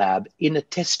in the lab in a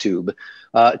test tube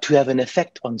to have an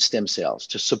effect on stem cells,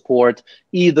 to support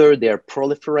either their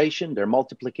proliferation, their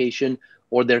multiplication,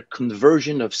 or their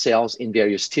conversion of cells in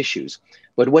various tissues.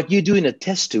 But what you do in a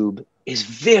test tube is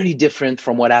very different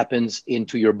from what happens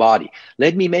into your body.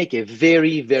 Let me make a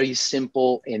very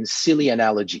simple and silly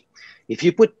analogy. If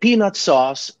you put peanut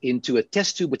sauce into a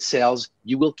test tube with cells,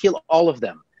 you will kill all of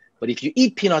them. But if you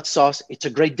eat peanut sauce, it's a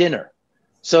great dinner.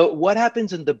 So what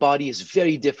happens in the body is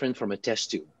very different from a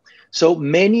test tube. So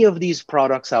many of these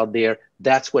products out there,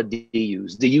 that's what they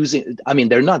use. They use it, I mean,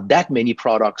 there are not that many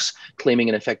products claiming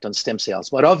an effect on stem cells,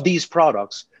 but of these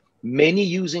products, many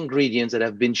use ingredients that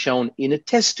have been shown in a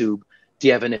test tube to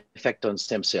have an effect on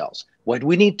stem cells. What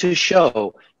we need to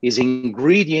show is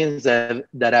ingredients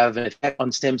that have an effect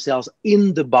on stem cells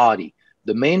in the body.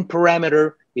 The main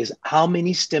parameter is how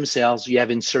many stem cells you have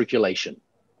in circulation.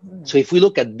 So if we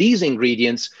look at these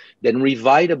ingredients, then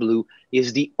RevitaBLU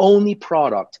is the only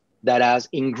product that has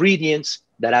ingredients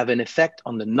that have an effect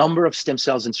on the number of stem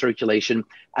cells in circulation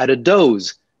at a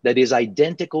dose that is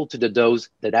identical to the dose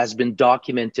that has been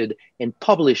documented and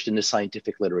published in the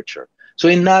scientific literature. So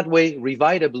in that way,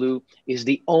 RevitaBLU is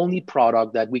the only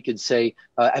product that we could say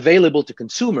available to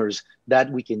consumers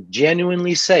that we can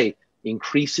genuinely say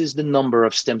increases the number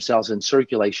of stem cells in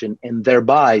circulation and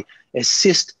thereby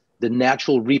assist the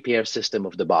natural repair system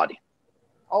of the body.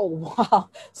 Oh, wow.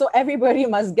 So everybody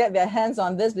must get their hands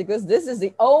on this because this is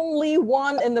the only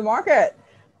one in the market.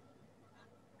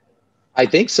 I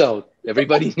think so.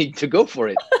 Everybody needs to go for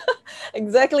it.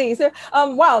 Exactly. So,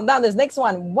 wow. Now this next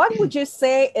one, what would you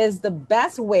say is the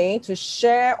best way to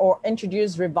share or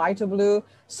introduce RevitaBLU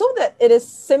so that it is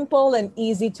simple and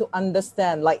easy to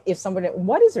understand? Like if somebody,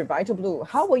 what is RevitaBLU?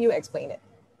 How will you explain it?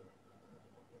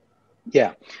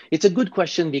 Yeah, it's a good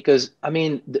question because, I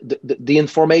mean, the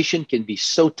information can be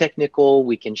so technical.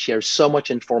 We can share so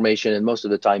much information, and most of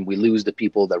the time we lose the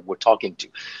people that we're talking to.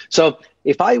 So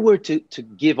if I were to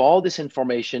give all this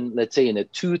information, let's say in a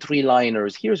 2-3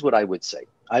 liners, here's what I would say.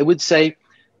 I would say,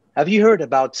 have you heard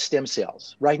about stem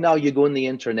cells? Right now you go on the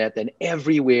internet and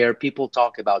everywhere people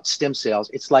talk about stem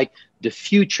cells. It's like the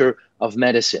future of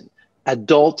medicine.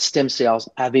 Adult stem cells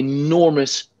have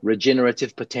enormous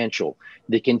regenerative potential.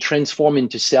 They can transform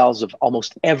into cells of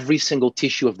almost every single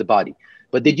tissue of the body.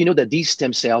 But did you know that these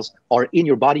stem cells are in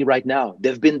your body right now?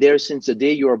 They've been there since the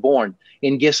day you were born.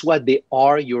 And guess what? They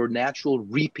are your natural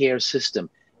repair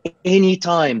system.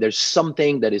 Anytime there's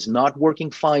something that is not working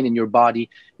fine in your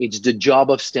body, it's the job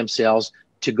of stem cells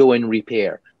to go and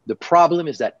repair. The problem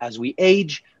is that as we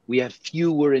age, we have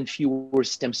fewer and fewer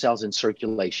stem cells in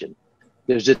circulation.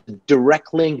 There's a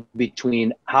direct link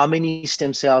between how many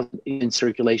stem cells in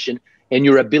circulation and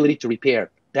your ability to repair.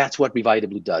 That's what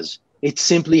RevitaBLU does. It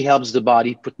simply helps the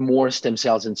body put more stem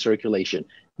cells in circulation.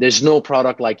 There's no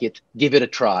product like it. Give it a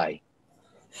try.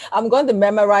 I'm going to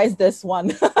memorize this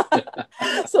one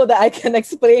so that I can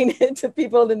explain it to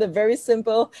people in a very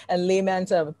simple and layman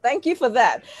term. Thank you for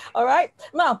that. All right.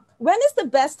 Now, when is the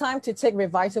best time to take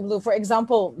RevitaBLU? For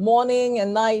example, morning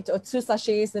and night, or 2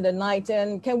 sachets in the night?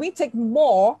 And can we take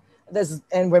more?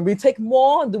 And when we take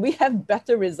more, do we have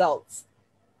better results?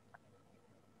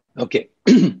 Okay.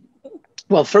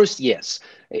 Well, first, yes,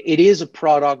 it is a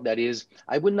product that is,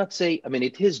 I would not say, I mean,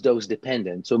 it is dose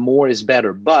dependent, so more is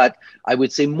better, but I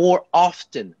would say more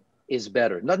often is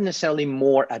better, not necessarily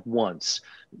more at once.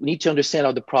 We need to understand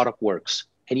how the product works.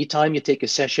 Anytime you take a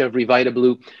sachet of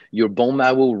RevitaBLU, your bone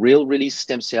marrow will release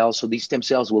stem cells, so these stem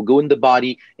cells will go in the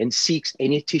body and seek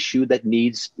any tissue that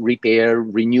needs repair,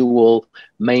 renewal,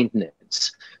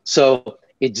 maintenance. So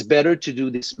it's better to do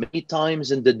this many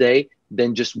times in the day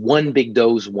than just one big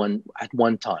dose at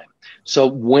one time. So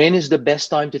when is the best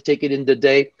time to take it in the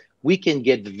day? We can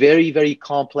get very, very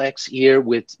complex here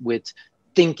with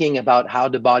thinking about how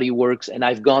the body works. And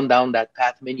I've gone down that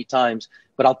path many times,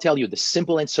 but I'll tell you the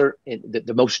simple answer,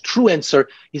 the most true answer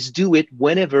is do it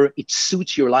whenever it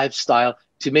suits your lifestyle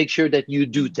to make sure that you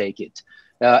do take it.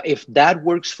 If that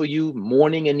works for you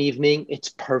morning and evening, it's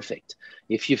perfect.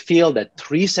 If you feel that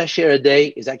 3 sachets a day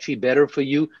is actually better for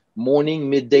you, morning,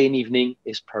 midday, and evening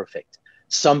is perfect.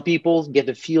 Some people get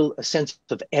to feel a sense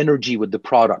of energy with the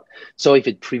product. So if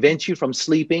it prevents you from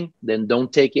sleeping, then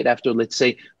don't take it after, let's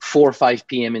say, 4 or 5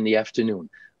 p.m. in the afternoon.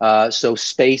 So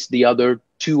space the other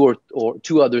 2 or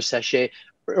 2 other sachets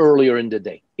earlier in the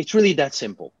day. It's really that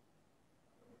simple.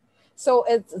 So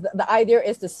it's the idea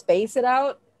is to space it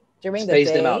out during the day.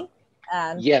 Space them out.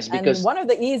 And, yes, because and one of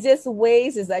the easiest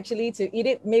ways is actually to eat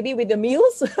it maybe with the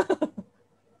meals.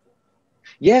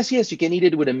 Yes, you can eat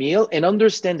it with a meal, and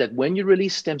understand that when you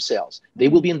release stem cells, they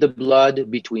will be in the blood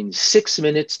between 6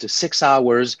 minutes to 6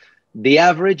 hours. The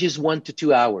average is 1 to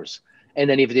 2 hours. And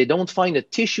then if they don't find a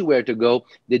tissue where to go,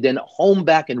 they then home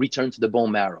back and return to the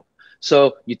bone marrow.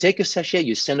 So you take a sachet,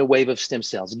 you send a wave of stem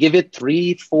cells, give it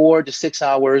 3, 4 to 6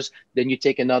 hours, then you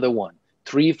take another one.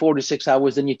 3, 4 to 6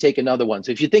 hours, then you take another one.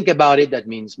 So if you think about it, that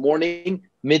means morning,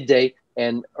 midday,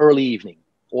 and early evening,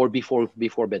 or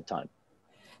before bedtime.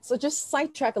 So just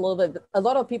sidetrack a little bit. A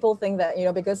lot of people think that,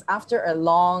 because after a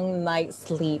long night's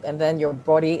sleep and then your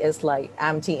body is like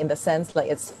empty in the sense like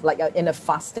it's like in a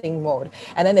fasting mode.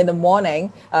 And then in the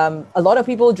morning, a lot of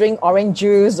people drink orange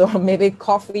juice or maybe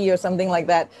coffee or something like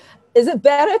that. Is it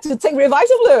better to take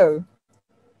RevitaBLU?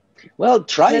 Well,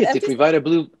 try it if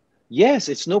RevitaBLU. Yes,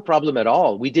 it's no problem at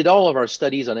all. We did all of our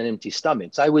studies on an empty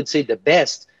stomach. So I would say the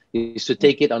best is to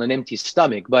take it on an empty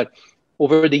stomach. But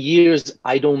over the years,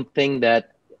 I don't think that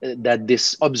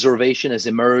this observation has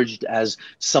emerged as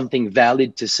something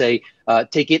valid to say,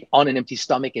 take it on an empty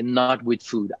stomach and not with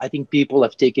food. I think people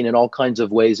have taken it all kinds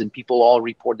of ways and people all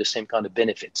report the same kind of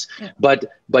benefits. Yeah.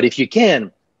 But if you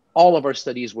can, all of our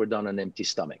studies were done on an empty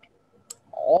stomach.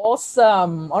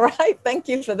 Awesome. All right. Thank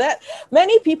you for that.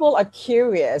 Many people are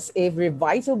curious if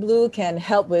RevitaBLU can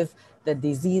help with the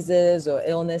diseases or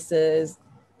illnesses.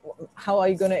 How are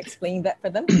you going to explain that for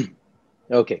them?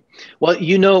 Okay. Well,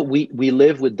 we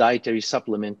live with dietary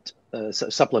supplements.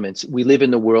 We live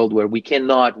in a world where we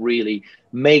cannot really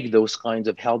make those kinds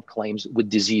of health claims with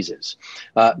diseases.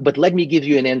 But let me give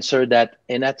you an answer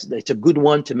it's a good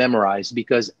one to memorize,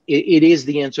 because it is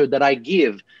the answer that I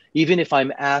give. Even if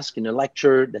I'm asked in a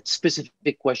lecture that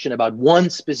specific question about one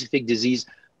specific disease,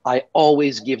 I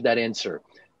always give that answer.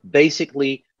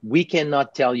 Basically, we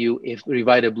cannot tell you if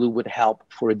RevitaBLU would help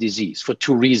for a disease for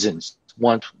two reasons.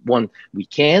 One, we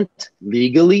can't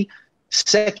legally.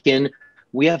 Second,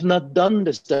 we have not done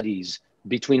the studies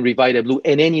between RevitaBLU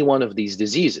and any one of these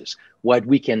diseases. What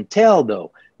we can tell,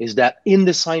 though, is that in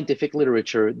the scientific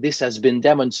literature, this has been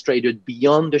demonstrated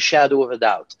beyond the shadow of a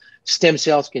doubt. Stem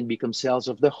cells can become cells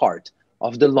of the heart,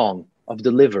 of the lung, of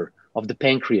the liver, of the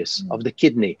pancreas, of the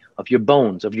kidney, of your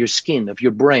bones, of your skin, of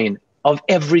your brain, of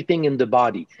everything in the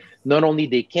body. Not only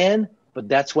they can, but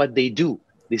that's what they do.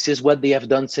 This is what they have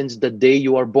done since the day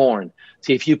you are born.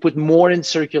 So if you put more in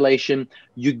circulation,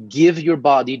 you give your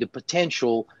body the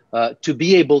potential to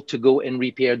be able to go and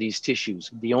repair these tissues.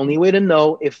 The only way to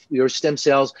know if your stem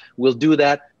cells will do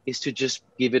that is to just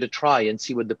give it a try and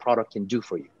see what the product can do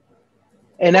for you.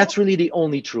 And that's really the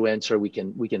only true answer we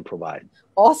can provide.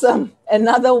 Awesome.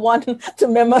 Another one to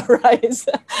memorize.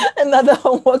 Another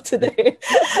homework today.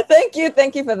 Thank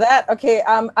you for that. Okay,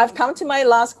 I've come to my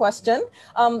last question.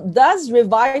 Does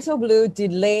RevitaBLU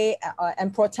delay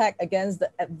and protect against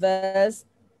the adverse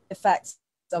effects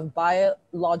of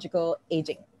biological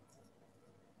aging?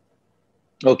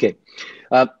 Okay,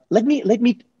 let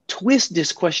me twist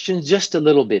this question just a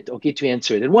little bit, okay, to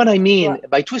answer it. And what I mean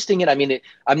by twisting it, I mean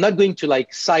I'm not going to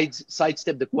like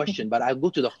sidestep the question, but I'll go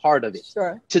to the heart of it.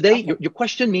 Sure. Today, okay. Your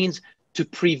question means to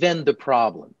prevent the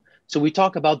problem. So we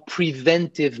talk about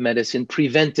preventive medicine,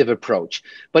 preventive approach,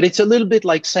 but it's a little bit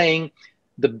like saying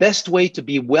the best way to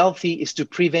be wealthy is to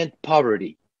prevent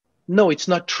poverty. No, it's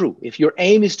not true. If your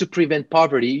aim is to prevent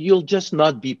poverty, you'll just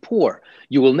not be poor.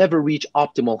 You will never reach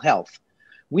optimal health.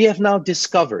 We have now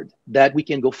discovered that we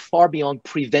can go far beyond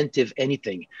preventive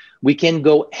anything. We can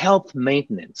go health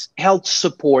maintenance, health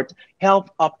support, health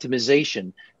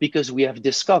optimization, because we have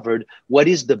discovered what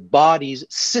is the body's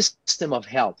system of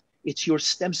health. It's your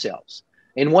stem cells.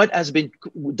 And what has been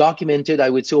documented, I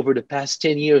would say, over the past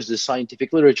 10 years, the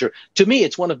scientific literature, to me,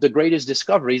 it's one of the greatest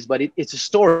discoveries, but it's a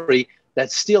story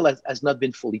that still has not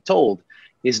been fully told,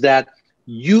 is that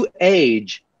you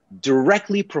age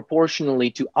directly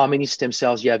proportionally to how many stem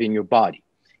cells you have in your body.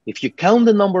 If you count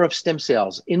the number of stem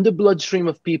cells in the bloodstream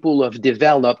of people who have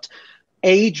developed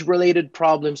age-related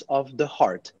problems of the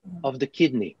heart, of the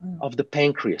kidney, of the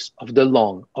pancreas, of the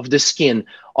lung, of the skin,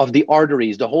 of the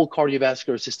arteries, the whole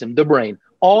cardiovascular system, the brain,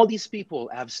 all these people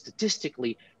have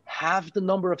statistically half the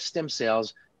number of stem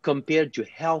cells compared to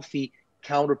healthy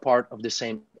counterpart of the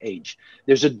same age.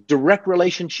 There's a direct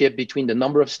relationship between the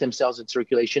number of stem cells in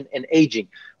circulation and aging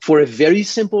for a very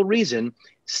simple reason.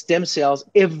 Stem cells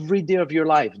every day of your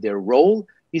life, their role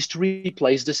is to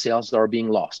replace the cells that are being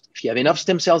lost. If you have enough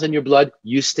stem cells in your blood,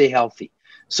 you stay healthy.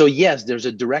 So yes, there's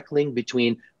a direct link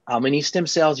between how many stem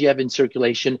cells you have in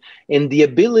circulation and the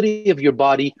ability of your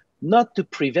body not to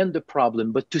prevent the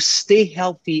problem, but to stay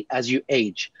healthy as you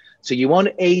age. So you want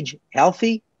to age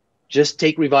healthy, just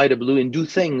take RevitaBLU and do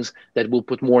things that will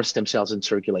put more stem cells in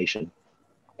circulation.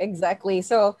 Exactly.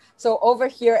 So over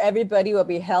here, everybody will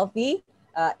be healthy,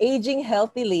 aging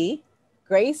healthily,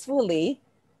 gracefully,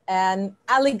 and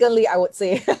elegantly, I would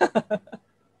say.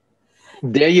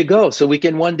 There you go. So we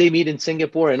can one day meet in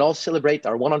Singapore and all celebrate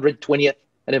our 120th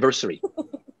anniversary.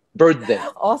 Birthday.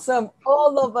 Awesome.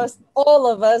 All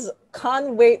of us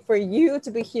can't wait for you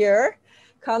to be here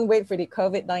Can't wait for the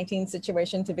COVID-19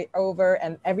 situation to be over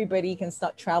and everybody can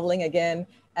start traveling again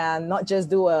and not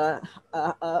just do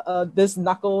this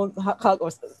knuckle hug, or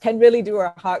can really do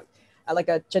a hug like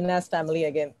a Jeunesse family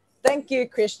again. Thank you,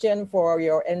 Christian, for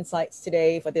your insights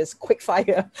today, for this quick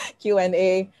fire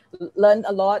Q&A. Learned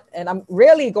a lot, and I'm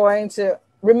really going to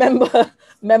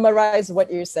memorize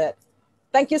what you said.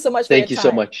 Thank you so much for your time. Thank you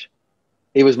so much.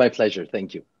 It was my pleasure.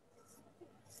 Thank you.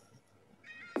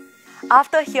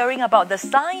 After hearing about the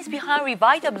science behind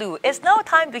RevitaBLU, it's now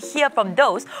time to hear from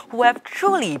those who have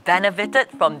truly benefited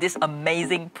from this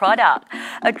amazing product.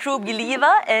 A true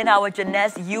believer in our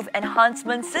Jeunesse Youth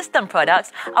Enhancement System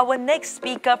products, our next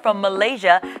speaker from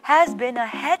Malaysia has been a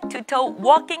head-to-toe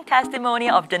walking testimony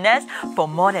of Jeunesse for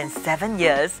more than 7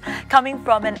 years. Coming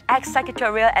from an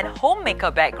ex-secretarial and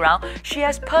homemaker background, she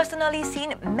has personally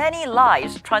seen many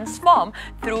lives transformed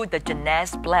through the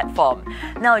Jeunesse platform.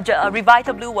 Now,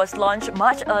 RevitaBLU was launched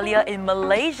much earlier in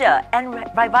Malaysia, and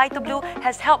RevitaBLU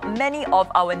has helped many of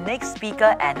our next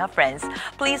speaker and her friends.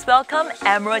 Please welcome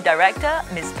Emerald Director,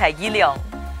 Ms. Peggy Leong.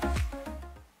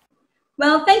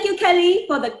 Well, thank you, Kelly,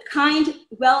 for the kind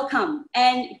welcome,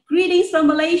 and greetings from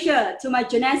Malaysia to my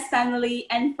Jeunesse family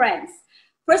and friends.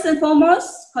 First and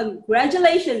foremost,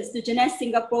 congratulations to Jeunesse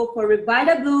Singapore for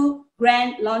RevitaBLU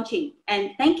grand launching,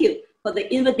 and thank you for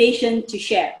the invitation to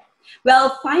share.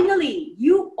 Well, finally,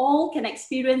 you all can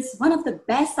experience one of the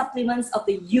best supplements of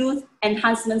the youth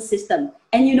enhancement system.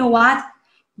 And you know what?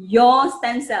 Your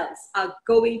stem cells are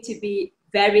going to be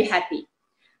very happy.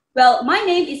 Well, my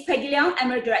name is Peggy Leong.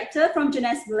 I'm a director from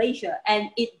Jeunesse Malaysia, and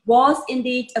it was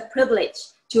indeed a privilege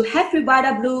to have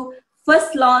RevitaBLU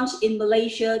first launch in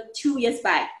Malaysia 2 years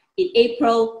back in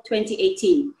April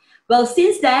 2018. Well,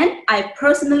 since then, I've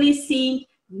personally seen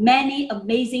many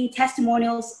amazing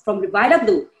testimonials from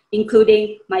RevitaBLU,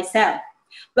 including myself.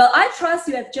 Well, I trust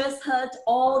you have just heard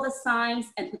all the signs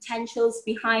and potentials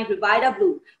behind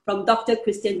RevitaBLU from Dr.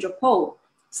 Christian Drapeau.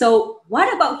 So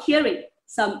what about hearing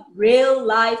some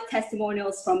real-life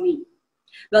testimonials from me?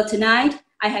 Well, tonight,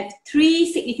 I have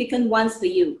 3 significant ones for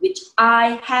you, which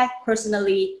I have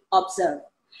personally observed.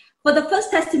 For the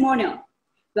first testimonial,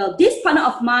 well, this partner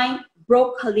of mine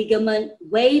broke her ligament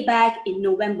way back in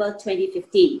November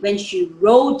 2015 when she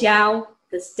rolled down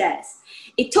the stairs.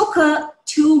 It took her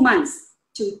 2 months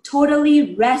to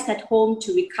totally rest at home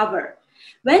to recover.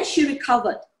 When she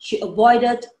recovered, she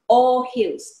avoided all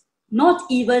heels, not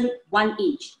even 1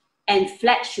 inch, and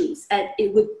flat shoes, and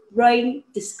it would bring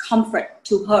discomfort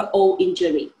to her old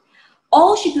injury.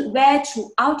 All she could wear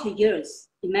throughout her years,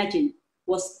 imagine,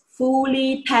 was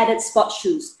fully padded sports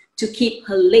shoes to keep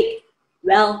her leg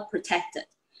well protected.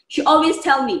 She always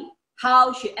tell me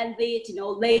how she envied,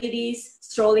 ladies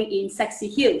strolling in sexy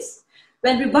heels.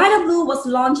 When RevitaBLU was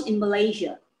launched in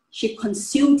Malaysia, she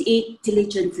consumed it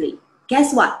diligently.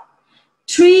 Guess what?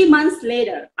 3 months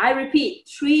later, I repeat,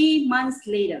 3 months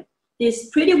later, this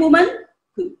pretty woman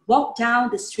could walk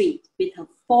down the street with her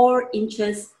 4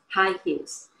 inches high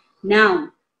heels. Now,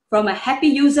 from a happy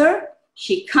user,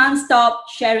 she can't stop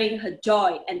sharing her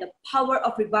joy and the power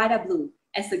of RevitaBLU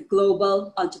as a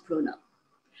global entrepreneur.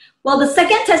 Well, the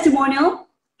second testimonial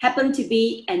happened to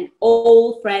be an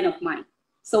old friend of mine.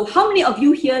 So how many of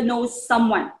you here know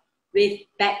someone with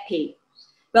back pain?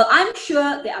 Well, I'm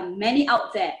sure there are many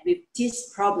out there with this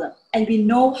problem, and we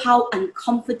know how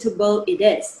uncomfortable it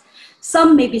is.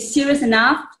 Some may be serious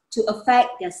enough to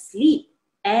affect their sleep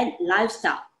and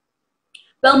lifestyle.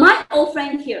 Well, my old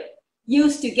friend here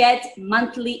used to get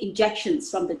monthly injections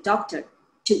from the doctor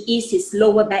to ease his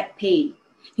lower back pain.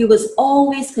 He was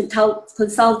always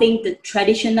consulting the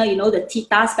traditional, the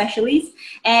Theta specialists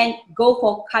and go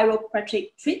for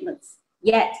chiropractic treatments,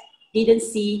 yet didn't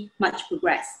see much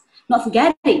progress. Not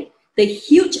forgetting the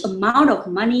huge amount of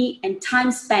money and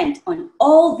time spent on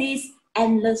all these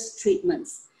endless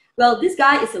treatments. Well, this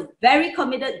guy is a very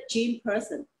committed gym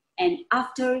person, and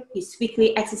after his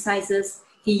weekly exercises,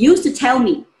 he used to tell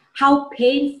me how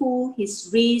painful his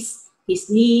wrists, his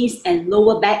knees, and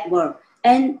lower back were,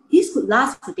 and this could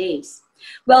last for days.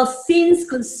 Well, since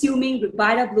consuming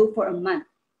RevitaBLU for a month,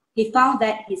 he found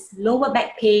that his lower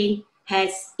back pain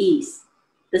has eased.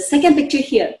 The second picture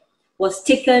here was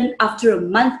taken after a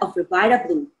month of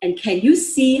RevitaBLU, and can you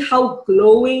see how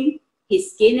glowing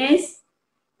his skin is?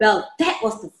 Well, that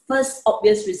was the first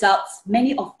obvious results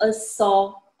many of us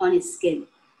saw on his skin.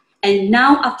 And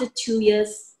now, after 2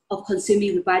 years of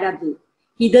consuming RevitaBLU,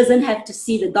 he doesn't have to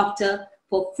see the doctor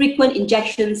for frequent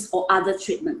injections or other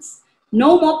treatments.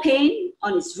 No more pain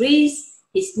on his wrists,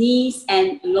 his knees,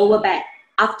 and lower back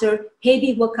after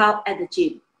heavy workout at the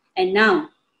gym. And now,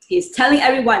 He's telling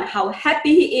everyone how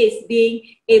happy he is being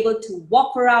able to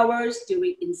walk for hours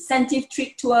during incentive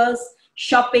trip tours,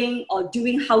 shopping, or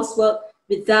doing housework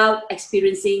without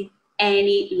experiencing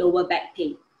any lower back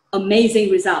pain.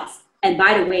 Amazing results. And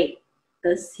by the way,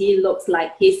 does he look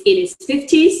like he's in his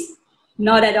 50s?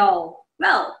 Not at all.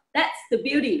 Well, that's the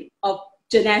beauty of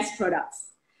Jeunesse products.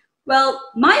 Well,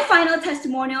 my final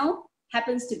testimonial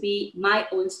happens to be my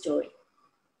own story.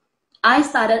 I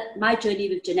started my journey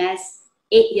with Jeunesse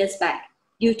 8 years back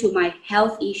due to my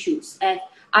health issues. And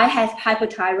I have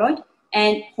hyperthyroid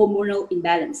and hormonal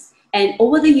imbalance. And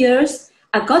over the years,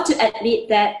 I've got to admit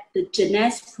that the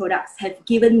Jeunesse products have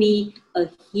given me a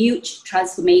huge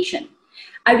transformation.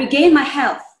 I regained my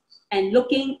health and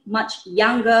looking much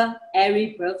younger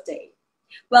every birthday.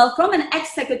 Well, from an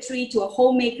ex-secretary to a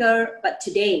homemaker, but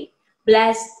today,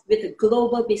 blessed with a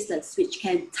global business which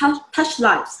can touch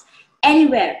lives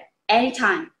anywhere,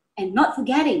 anytime, and not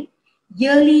forgetting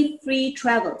yearly free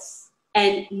travels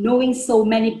and knowing so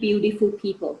many beautiful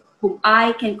people whom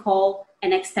I can call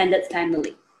an extended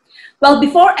family. Well,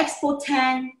 before Expo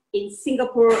 10 in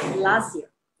Singapore last year,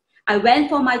 I went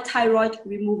for my thyroid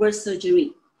removal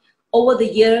surgery. Over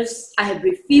the years, I have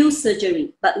refused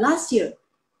surgery, but last year,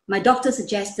 my doctor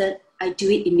suggested I do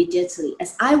it immediately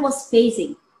as I was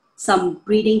facing some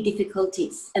breathing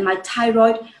difficulties and my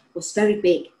thyroid was very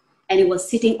big and it was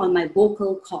sitting on my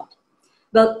vocal cord.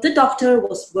 Well, the doctor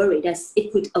was worried as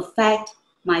it could affect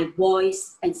my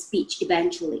voice and speech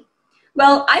eventually.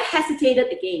 Well, I hesitated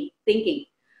again, thinking,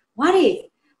 what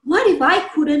if I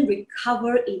couldn't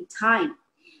recover in time?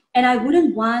 And I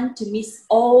wouldn't want to miss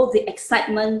all the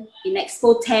excitement in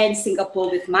Expo 10 Singapore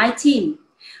with my team.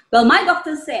 Well, my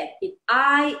doctor said if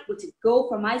I were to go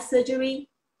for my surgery,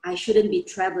 I shouldn't be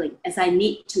traveling as I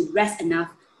need to rest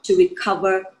enough to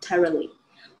recover thoroughly.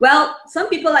 Well, some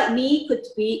people like me could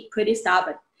be pretty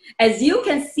stubborn. As you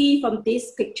can see from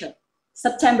this picture,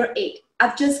 September 8th,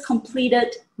 I've just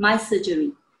completed my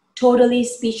surgery, totally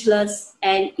speechless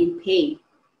and in pain.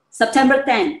 September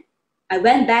 10th, I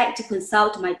went back to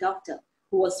consult my doctor,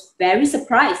 who was very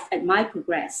surprised at my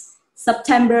progress.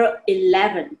 September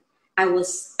 11th, I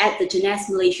was at the Jeunesse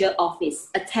Malaysia office,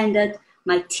 attended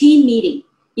my team meeting,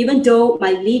 even though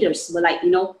my leaders were like,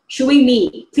 shooing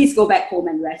me, please go back home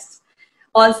and rest.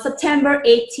 On September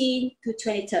 18th to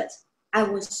 23rd, I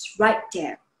was right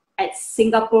there at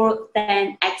Singapore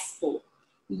 10 Expo,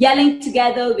 yelling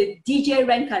together with DJ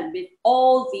Rankan with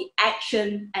all the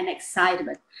action and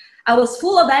excitement. I was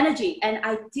full of energy and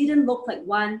I didn't look like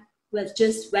one who had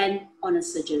just went on a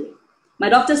surgery. My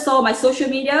doctor saw my social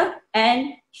media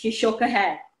and she shook her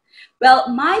head. Well,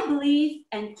 my belief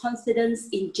and confidence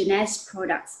in Jeunesse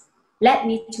products led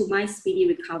me to my speedy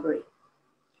recovery.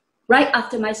 Right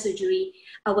after my surgery,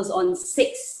 I was on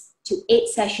 6 to 8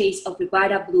 sachets of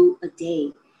RevitaBLU a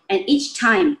day, and each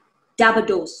time double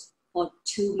dose for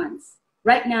 2 months.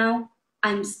 Right now,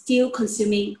 I'm still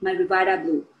consuming my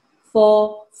RevitaBLU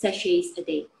 4 sachets a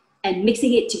day and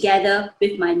mixing it together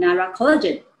with my Nara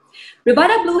collagen.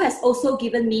 RevitaBLU has also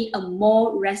given me a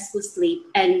more restful sleep,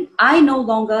 and I no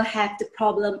longer have the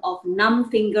problem of numb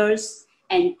fingers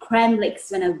and cramped legs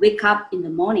when I wake up in the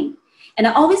morning. And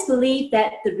I always believe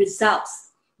that the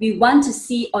results we want to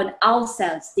see on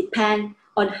ourselves depend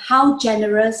on how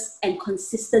generous and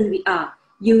consistent we are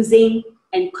using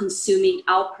and consuming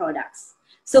our products.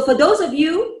 So for those of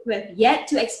you who have yet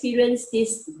to experience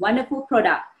this wonderful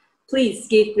product, please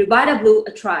give RevitaBLU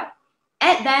a try.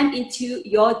 Add them into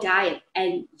your diet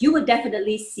and you will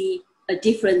definitely see a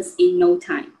difference in no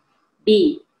time.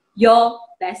 Be your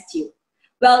best you.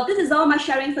 Well, this is all my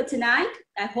sharing for tonight.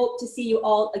 I hope to see you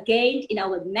all again in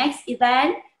our next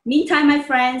event. Meantime, my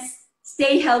friends,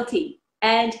 stay healthy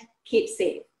and keep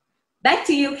safe. Back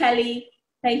to you, Kelly.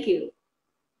 Thank you.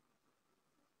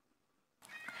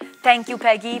 Thank you,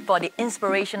 Peggy, for the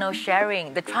inspirational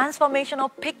sharing. The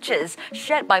transformational pictures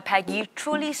shared by Peggy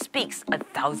truly speaks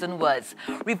 1,000 words.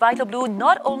 RevitaBLU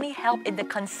not only helped in the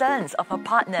concerns of her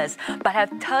partners, but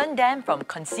have turned them from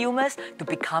consumers to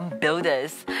become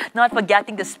builders. Not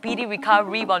forgetting the speedy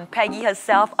recovery on Peggy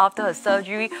herself after her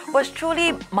surgery was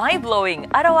truly mind-blowing.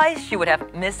 Otherwise, she would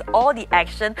have missed all the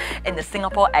action in the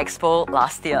Singapore Expo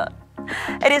last year.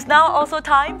 It is now also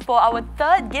time for our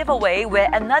third giveaway, where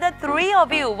another 3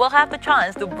 of you will have the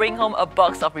chance to bring home a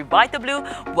box of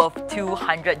RevitaBLU worth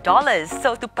 $200.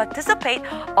 So to participate,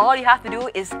 all you have to do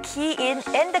is key in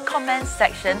the comments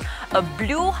section a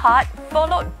blue heart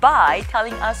followed by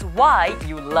telling us why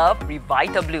you love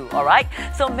RevitaBLU, alright?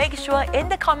 So make sure in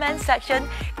the comments section,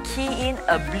 key in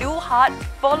a blue heart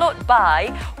followed by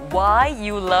why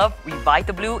you love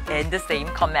RevitaBLU in the same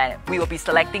comment. We will be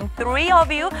selecting 3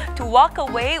 of you to walk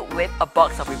away with a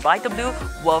box of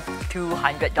RevitaBLU worth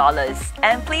 $200.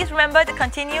 And please remember to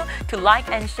continue to like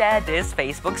and share this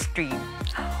Facebook stream.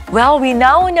 Well, we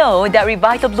now know that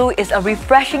RevitaBLU is a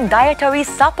refreshing dietary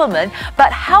supplement,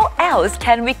 but how else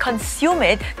can we consume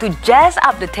it to jazz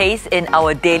up the taste in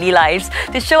our daily lives?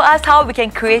 To show us how we can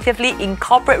creatively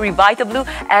incorporate RevitaBLU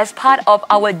as part of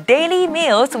our daily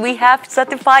meals, we have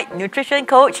certified nutrition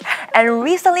coach and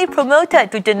recently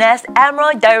promoted to Jeunesse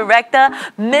Emerald Director,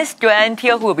 Miss Joanne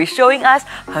Teo, who will be showing us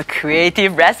her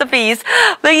creative recipes.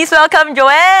 Please welcome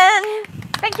Joanne!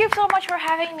 Thank you so much for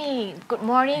having me. Good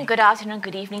morning, good afternoon,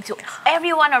 good evening to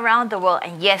everyone around the world.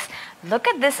 And yes, look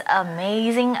at this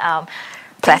amazing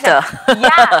platter.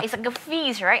 It's like a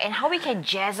feast, right? And how we can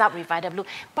jazz up RevitaBLU.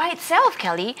 By itself,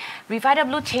 Kelly,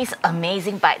 RevitaBLU tastes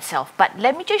amazing by itself. But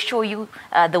let me just show you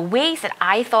the ways that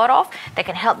I thought of that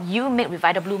can help you make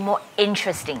RevitaBLU more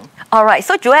interesting. All right,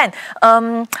 so Joanne,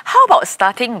 how about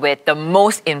starting with the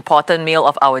most important meal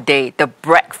of our day, the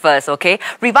breakfast, okay?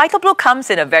 RevitaBLU comes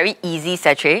in a very easy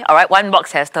sachet, all right? One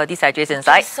box has 30 sachets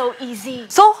inside. It's so easy.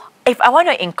 So, if I want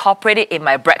to incorporate it in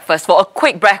my breakfast, for a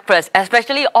quick breakfast,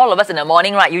 especially all of us in the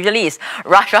morning, right? Usually it's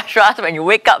rush when you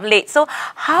wake up late. So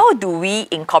how do we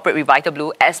incorporate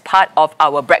RevitaBLU as part of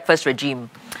our breakfast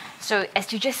regime? So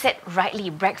as you just said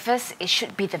rightly, breakfast, it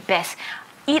should be the best.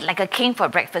 Eat like a king for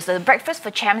breakfast. So the breakfast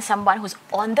for champ, someone who's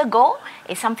on the go,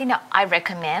 is something that I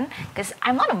recommend because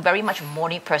I'm not a very much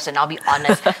morning person, I'll be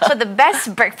honest. So the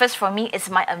best breakfast for me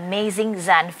is my amazing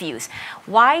Zenfuse.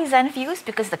 Why Zenfuse?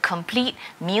 Because the complete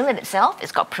meal in itself,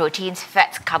 it's got proteins,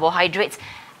 fats, carbohydrates,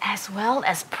 as well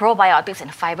as probiotics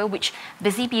and fiber, which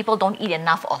busy people don't eat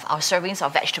enough of our servings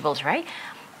of vegetables, right?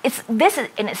 This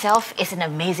in itself is an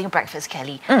amazing breakfast,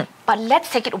 Kelly. But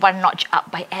let's take it one notch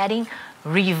up by adding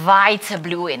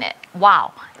RevitaBLU in it.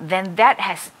 Wow. Then that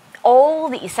has all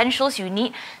the essentials you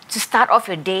need to start off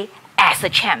your day as a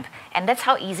champ. And that's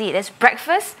how easy it is.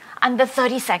 Breakfast under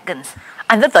 30 seconds.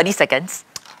 Under 30 seconds?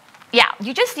 Yeah,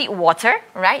 you just need water,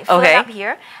 right? Fill it up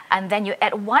here. And then you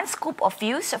add 1 scoop of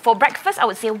fuse. For breakfast, I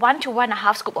would say 1 to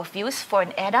 1.5 scoop of fuse for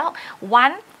an adult,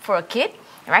 1 for a kid.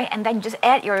 Right, and then you just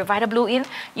add your RevitaBLU in.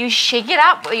 You shake it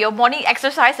up with your morning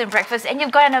exercise and breakfast, and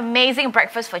you've got an amazing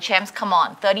breakfast for champs. Come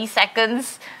on, 30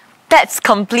 seconds. That's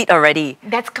complete already.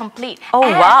 That's complete.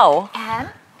 Wow.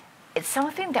 And it's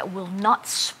something that will not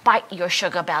spike your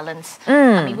sugar balance.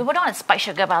 I mean, we would not want to spike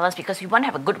sugar balance because we want to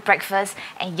have a good breakfast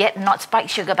and yet not spike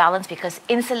sugar balance because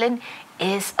insulin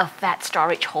is a fat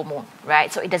storage hormone,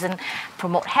 right? So it doesn't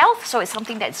promote health, so it's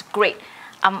something that's great.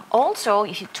 Also,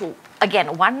 if you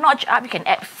again, one notch up, you can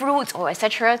add fruits or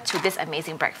etc. to this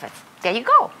amazing breakfast. There you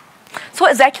go. So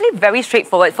it's actually very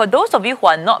straightforward. For those of you who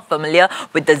are not familiar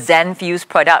with the Zenfuse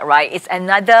product, right, it's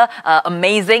another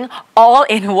amazing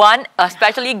all-in-one,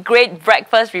 especially great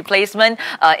breakfast replacement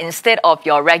instead of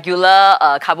your regular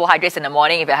carbohydrates in the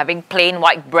morning. If you're having plain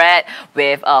white bread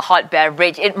with a hot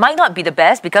beverage, it might not be the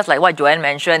best because like what Joanne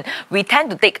mentioned, we tend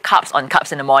to take carbs on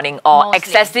carbs in the morning or Mostly.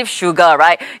 Excessive sugar,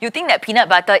 right? You think that peanut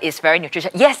butter is very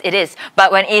nutritious. Yes, it is.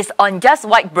 But when it's on just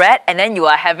white bread and then you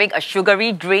are having a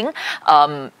sugary drink,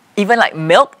 even like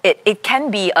milk, it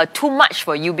can be too much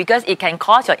for you because it can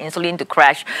cause your insulin to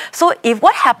crash. So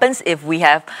what happens if we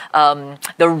have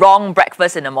the wrong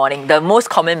breakfast in the morning, the most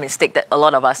common mistake that a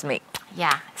lot of us make?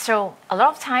 Yeah, so a lot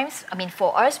of times, I mean,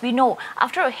 for us, we know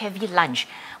after a heavy lunch,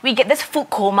 we get this food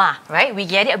coma, right? We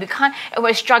get it, we can't, and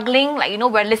we're struggling, like, you know,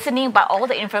 we're listening, but all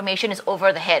the information is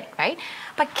over the head, right?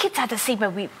 But kids are the same.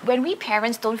 When we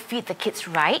parents don't feed the kids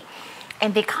right,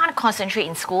 and they can't concentrate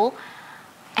in school,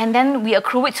 and then we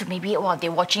accrue it to maybe, well, they're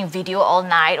watching video all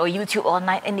night or YouTube all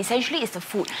night, and essentially it's the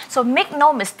food. So make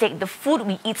no mistake, the food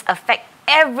we eat affect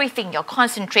everything, your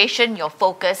concentration, your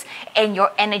focus, and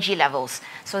your energy levels.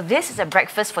 So this is a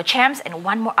breakfast for champs, and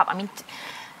one more up. I mean,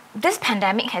 this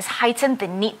pandemic has heightened the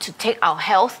need to take our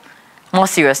health more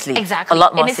seriously. Exactly. A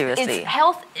lot more and seriously.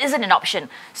 Health isn't an option.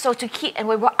 So to keep, and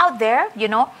when we're out there, you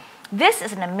know, this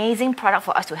is an amazing product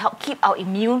for us to help keep our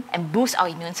immune and boost our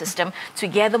immune system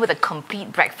together with a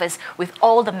complete breakfast with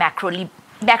all the macros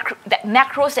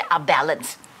that are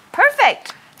balanced.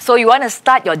 Perfect. So you want to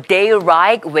start your day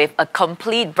right with a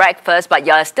complete breakfast, but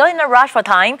you're still in a rush for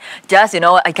time. Just,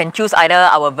 I can choose either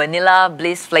our Vanilla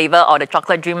Bliss flavor or the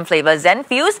Chocolate Dream flavor Zen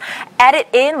Fuse. Add it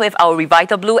in with our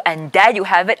RevitaBLU, and there you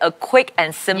have it, a quick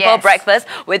and simple breakfast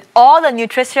with all the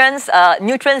nutrients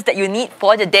that you need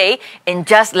for the day in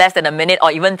just less than a minute or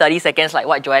even 30 seconds, like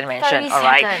what Joanne mentioned. All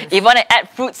right. If you want to add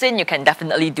fruits in, you can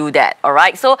definitely do that. All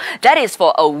right. So that is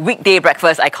for a weekday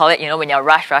breakfast. I call it, when you're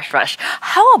rush.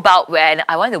 How about when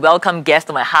I want to welcome guests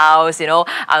to my house?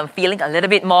 I'm feeling a little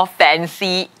bit more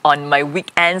fancy on my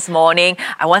weekends morning.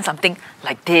 I want something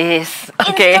like this.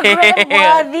 Okay.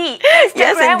 Instagram-worthy.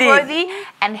 Yes, indeed. Instagram-worthy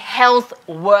and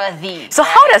health-worthy. So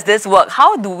how does this work?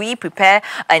 How do we prepare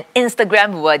an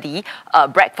Instagram-worthy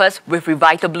breakfast with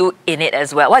RevitaBLU in it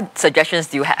as well? What suggestions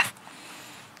do you have?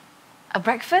 A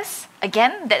breakfast,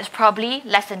 again, that's probably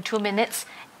less than 2 minutes,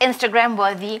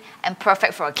 Instagram-worthy and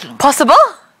perfect for a king. Possible?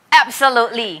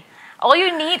 Absolutely. All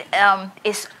you need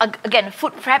is, again,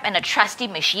 food prep and a trusty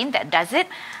machine that does it.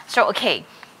 So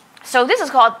this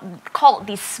is called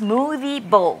the smoothie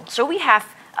bowl. So we have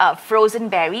frozen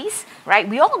berries, right?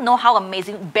 We all know how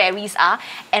amazing berries are.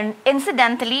 And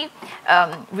incidentally,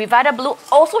 RevitaBLU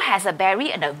also has a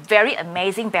berry, and a very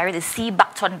amazing berry, the sea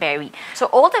buckthorn berry. So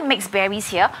all the mixed berries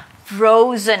here,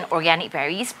 frozen organic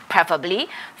berries, preferably,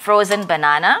 frozen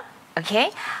banana,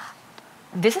 okay?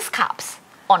 This is carbs.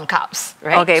 On carbs,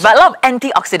 right? Okay, but a lot of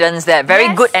antioxidants there.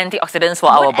 Very good antioxidants for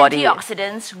our body.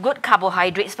 Antioxidants, good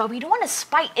carbohydrates, but we don't want to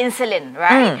spike insulin,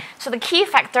 right? So the key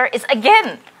factor is,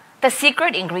 again, the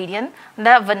secret ingredient,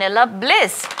 the Vanilla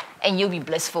Bliss. And you'll be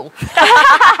blissful.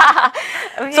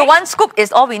 Okay. So 1 scoop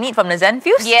is all we need from the Zen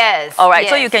Fuse? Yes. All right,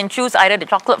 so you can choose either the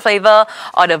chocolate flavor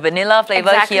or the vanilla flavor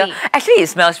here. Actually, it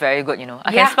smells very good,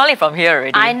 I can smell it from here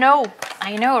already. I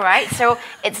know, right? So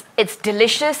it's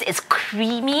delicious, it's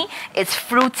creamy, it's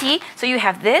fruity. So you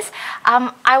have this.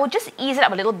 I will just ease it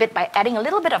up a little bit by adding a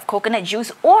little bit of coconut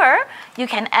juice, or you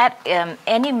can add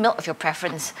any milk of your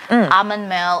preference. Almond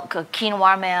milk,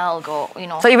 quinoa milk, or,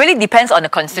 So it really depends on the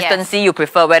consistency you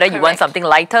prefer, whether you want something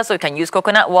lighter, so you can use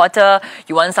coconut water.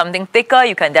 You want something thicker,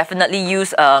 you can definitely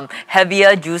use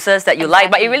heavier juices that you like.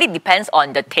 But it really depends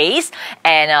on the taste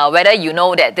and whether you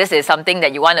know that this is something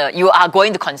that you are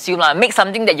going to consume. Make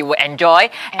something that you will enjoy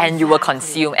and you will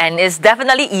consume. And it's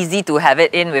definitely easy to have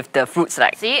it in with the fruits.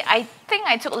 See, I think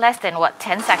I took less than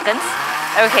 10 seconds.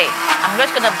 Okay, I'm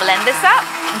just gonna blend this up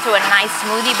into a nice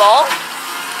smoothie bowl.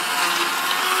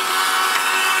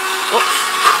 Oops.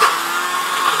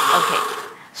 Okay.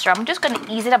 So I'm just going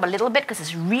to ease it up a little bit because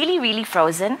it's really, really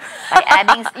frozen by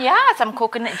adding some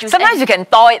coconut juice. Sometimes you can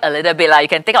thaw it a little bit. You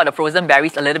can take out the frozen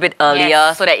berries a little bit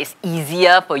earlier so that it's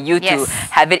easier for you to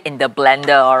have it in the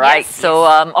blender, all right? So,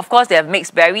 of course, they have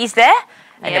mixed berries there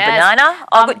and the banana.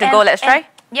 All good to go. Let's try.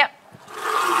 Yep.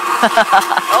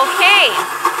 Okay.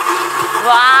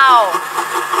 Wow.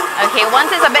 Okay,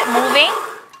 once it's a bit moving,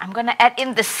 I'm going to add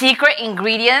in the secret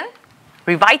ingredient.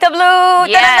 RevitaBLU!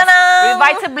 Yes,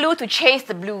 RevitaBLU to chase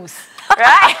the blues,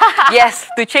 right? Yes,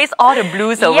 to chase all the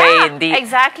blues away, indeed.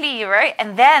 Exactly, right?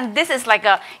 And then this is like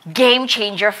a game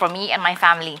changer for me and my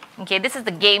family. Okay, this is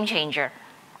the game changer.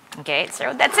 Okay,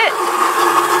 so that's it.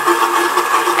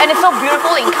 And it's so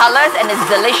beautiful in colors and it's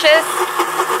delicious.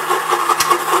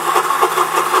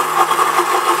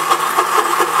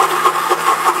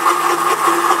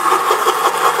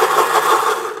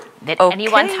 Did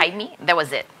anyone time me? That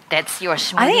was it. That's your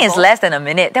smoothie I think it's bowl. less than a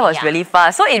minute. That was really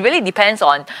fast. So it really depends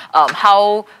on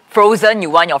how frozen you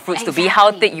want your fruits to be, how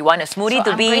thick you want a smoothie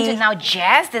to be. I'm going to now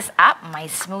jazz this up, my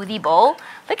smoothie bowl.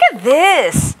 Look at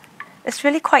this. It's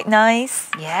really quite nice.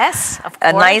 Yes, of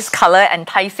course. A nice color,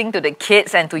 enticing to the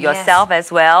kids and to yourself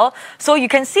as well. So you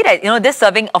can see that, this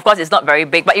serving, of course, is not very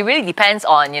big, but it really depends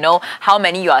on, how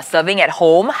many you are serving at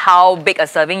home, how big a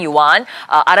serving you want.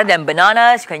 Other than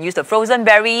bananas, you can use the frozen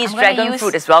berries, dragon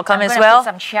fruit is welcome as well. I'm going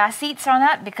to put some chia seeds on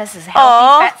it because it's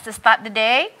healthy fats to start the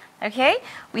day. Okay,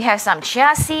 we have some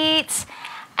chia seeds.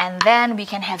 And then we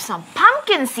can have some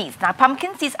pumpkin seeds. Now,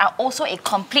 pumpkin seeds are also a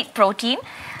complete protein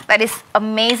that is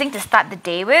amazing to start the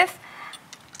day with.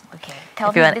 Okay,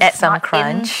 tell me this is not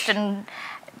instant.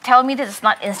 Tell me this is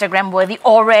not Instagram worthy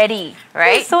already,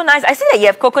 right? It's so nice. I see that you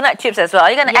have coconut chips as well. Are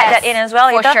you going to add that in as well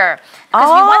later? For sure. Because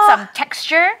we want some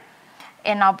texture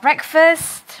in our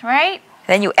breakfast, right?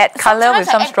 Then you add color with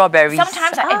some strawberries.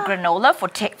 Sometimes I add granola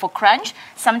for crunch.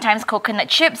 Sometimes coconut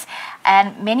chips.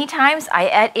 And many times I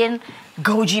add in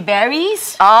goji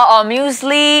berries. Or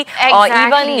muesli, or even,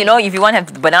 Exactly. if you want to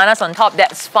have bananas on top,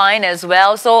 that's fine as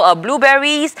well. So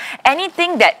blueberries,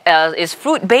 anything that is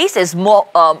fruit-based is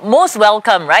most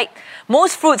welcome, right?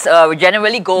 Most fruits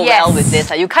generally go well with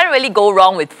this. You can't really go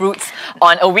wrong with fruits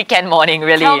on a weekend morning,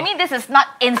 really. Tell me this is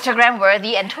not Instagram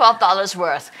worthy and $12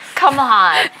 worth. Come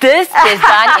on. This is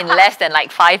done in less than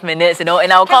like 5 minutes, In our Can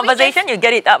we conversation, just- you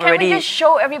get it up Can already. we just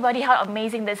show everybody how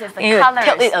amazing this is? The You colors.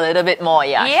 tilt it a little bit more, show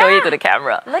Yeah. it to the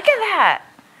camera. Look at that.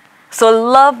 So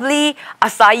lovely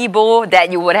acai bowl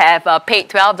that you would have paid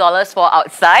 $12 for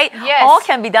outside. Yes. All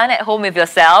can be done at home with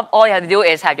yourself. All you have to do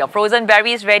is have your frozen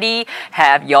berries ready,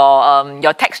 have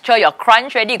your texture, your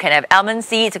crunch ready. You can have almond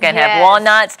seeds, you can have Yes.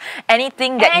 walnuts,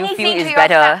 anything that you Anything feel to is your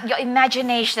better. your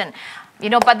imagination.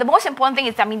 But the most important thing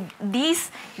is, these,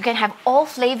 you can have all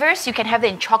flavors. You can have it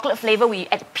in chocolate flavor. We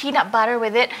add peanut butter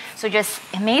with it. So just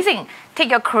amazing.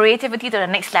 Take your creativity to the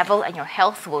next level and your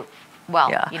health will,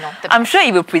 I'm sure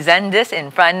if you present this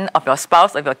in front of your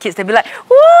spouse or your kids, they'll be like,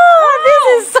 "Wow,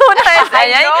 this is so nice!" I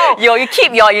And then know. you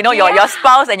keep your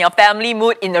spouse and your family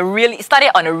mood in start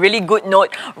it on a really good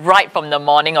note right from the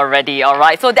morning already. All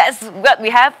right, so that's what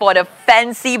we have for the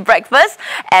fancy breakfast,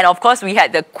 and of course we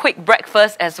had the quick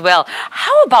breakfast as well.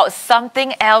 How about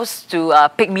something else to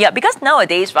pick me up? Because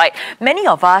nowadays, right, many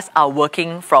of us are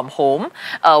working from home.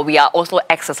 We are also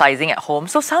exercising at home,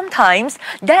 so sometimes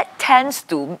that tends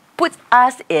to put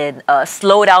us in a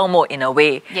slow down mode in a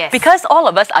way. Yes. Because all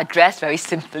of us are dressed very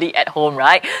simply at home,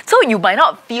 right? So you might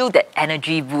not feel that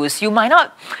energy boost. You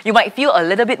might feel a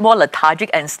little bit more lethargic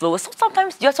and slow. So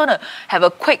sometimes you just want to have a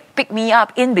quick pick me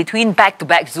up in between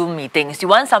back-to-back Zoom meetings. You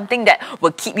want something that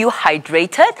will keep you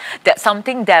hydrated, that's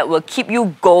something that will keep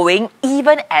you going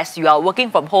even as you are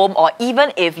working from home, or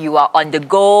even if you are on the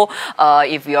go,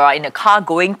 if you are in a car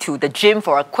going to the gym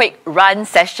for a quick run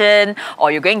session, or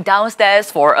you're going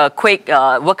downstairs for a quick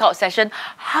workout session.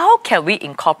 How can we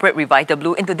incorporate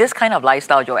RevitaBLU into this kind of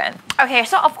lifestyle, Joanne? Okay,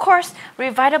 so of course,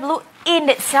 RevitaBLU in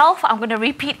itself, I'm going to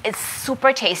repeat, it's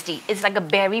super tasty. It's like a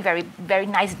very, very, very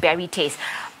nice berry taste.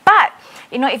 But,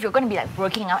 if you're going to be like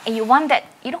working out and you want that,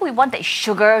 we want that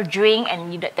sugar drink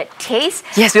and that taste.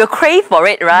 Yes, we'll crave for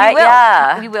it, right? We will.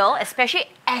 Yeah. We will,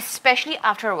 especially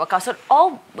after a workout. So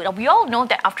we all know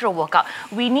that after a workout,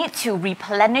 we need to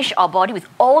replenish our body with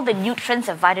all the nutrients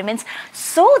and vitamins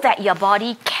so that your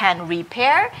body can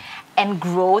repair and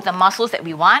grow the muscles that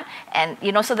we want. And,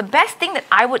 so the best thing that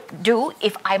I would do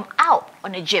if I'm out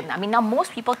on a gym, now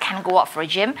most people can go out for a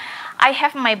gym. I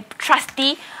have my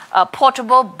trusty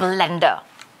portable blender.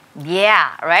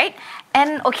 Yeah, right?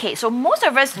 And okay, so most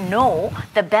of us know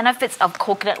the benefits of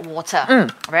coconut water,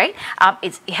 right?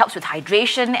 It helps with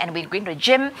hydration, and when going to the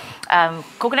gym,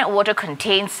 coconut water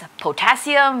contains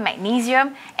potassium,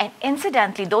 magnesium, and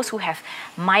incidentally, those who have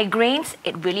migraines,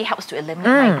 it really helps to eliminate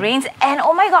migraines. And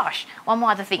oh my gosh, one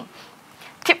more other thing.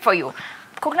 Tip for you.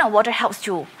 Coconut water helps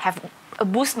to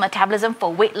boost metabolism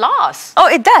for weight loss. Oh,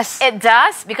 it does? It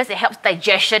does, because it helps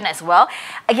digestion as well.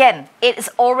 Again, it is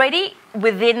already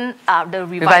within the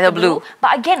RevitaBLU.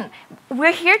 But again,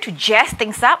 we're here to jazz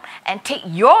things up and take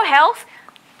your health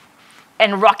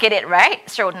and rocket it, right?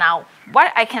 So now,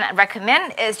 what I can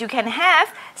recommend is you can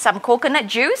have some coconut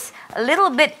juice, a little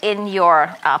bit in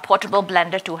your portable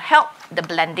blender to help the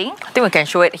blending. I think we can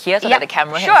show it here so that the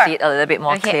camera sure. can see it a little bit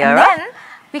more clearer. And then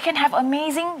we can have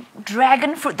amazing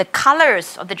dragon fruit, the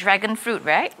colors of the dragon fruit,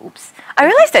 right? Oops. I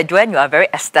realize that, Joanne, you are a very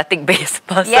aesthetic-based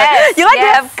person. Yes, you like to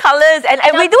yes. have colors,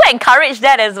 and we do encourage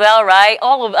that as well, right?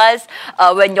 All of us,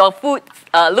 when your food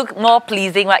look more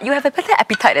pleasing, right? You have a better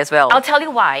appetite as well. I'll tell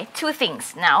you why. Two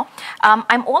things. Now,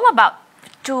 I'm all about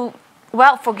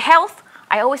for health,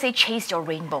 I always say chase your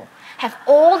rainbow. Have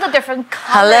all the different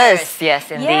colors.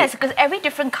 Yes, indeed. Yes, because every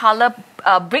different color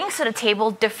brings to the table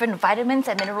different vitamins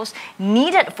and minerals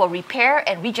needed for repair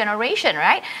and regeneration,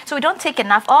 right? So we don't take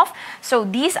enough off. So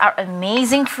these are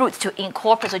amazing fruits to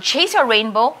incorporate. So chase your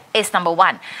rainbow is number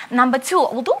one. Number two,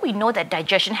 although we know that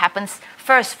digestion happens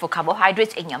first for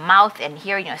carbohydrates in your mouth and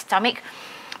here in your stomach,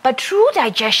 but true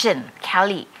digestion,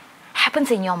 Kelly,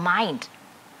 happens in your mind.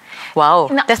 Wow,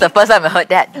 Now, that's the first time I heard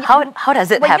that. How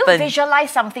does it happen? When you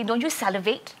visualize something, don't you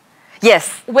salivate?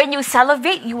 Yes. When you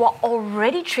salivate, you are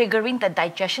already triggering the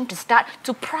digestion to start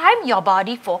to prime your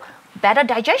body for better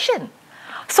digestion.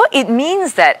 So it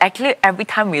means that actually every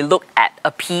time we look at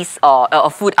a piece or a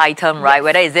food item, right,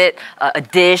 whether is it a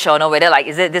dish or no, whether like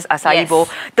is it this acai bowl,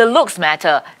 the looks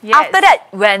matter. After that,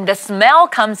 when the smell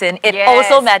comes in, it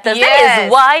also matters. That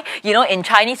is why, you know, in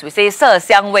Chinese we say 色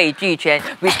香味俱全.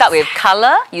 We start with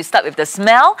color, you start with the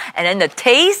smell, and then the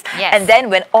taste, and then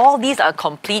when all these are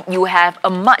complete, you have a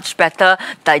much better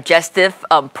digestive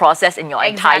process in your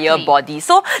entire body.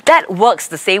 So that works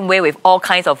the same way with all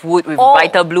kinds of food, with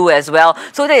RevitaBLU as well.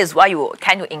 So that is why you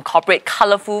tend to incorporate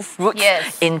colorful fruits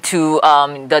into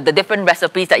the different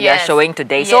recipes that you are showing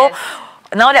today. So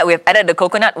now that we've added the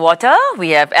coconut water, we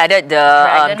have added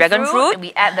the dragon fruit.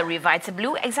 We add the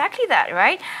RevitaBLU, exactly that,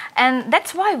 right? And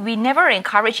that's why we never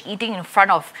encourage eating in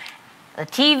front of the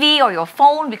TV or your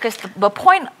phone, because the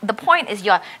point is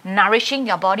you're nourishing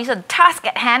your body. So the task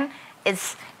at hand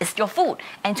is your food,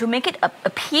 and to make it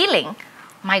appealing,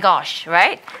 my gosh,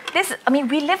 right?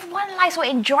 We live one life, so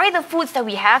enjoy the foods that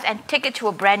we have and take it to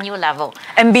a brand new level.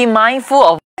 And be mindful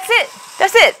of...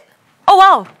 That's it. Oh,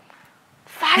 wow.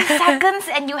 5 seconds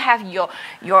and you have your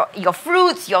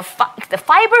fruits, the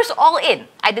fibers all in.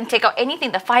 I didn't take out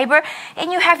anything, the fiber.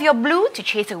 And you have your blue to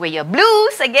chase away your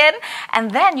blues again.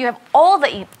 And then you have all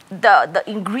the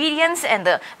ingredients and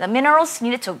the minerals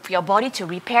needed for your body to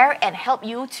repair and help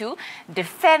you to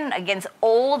defend against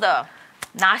all the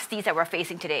nasties that we're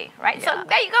facing today, right? So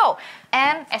there you go.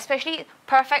 And especially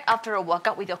perfect after a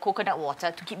workout with your coconut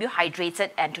water to keep you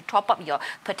hydrated and to top up your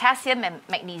potassium and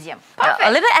magnesium. Perfect.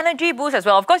 A little energy boost as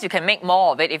well. Of course, you can make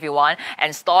more of it if you want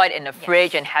and store it in the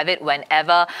fridge and have it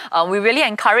whenever. We really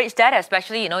encourage that,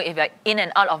 especially, you know, if you're in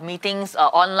and out of meetings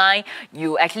online,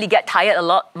 you actually get tired a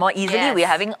lot more easily. We're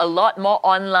having a lot more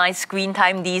online screen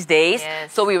time these days.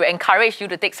 So we will encourage you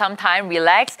to take some time,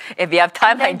 relax. If you have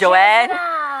time, like Joanne,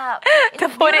 to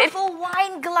put it in a beautiful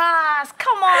wine glass.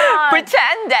 Come on.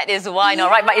 Pretend that is wine,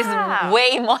 alright, but it's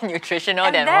way more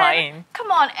nutritional than wine.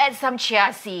 Come on, add some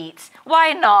chia seeds.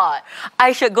 Why not?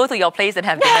 I should go to your place and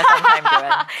have dinner sometime,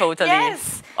 Joanne. Totally.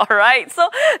 Yes. Alright, so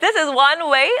this is one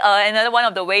way. Another one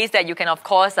of the ways that you can, of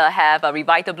course, have a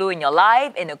RevitaBLU in your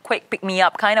life in a quick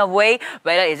pick-me-up kind of way.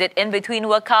 Whether is it in between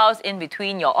workouts, in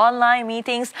between your online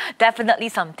meetings, definitely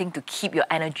something to keep your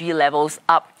energy levels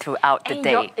up throughout the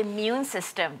day. Your immune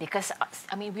system, because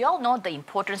we all know the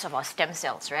importance of our stem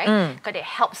cells, right? Because it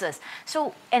helps us.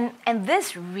 So and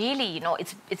this really, you know,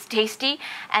 it's tasty,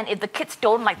 and if the kids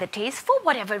don't like the taste for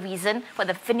whatever reason, for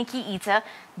the finicky eater,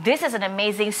 this is an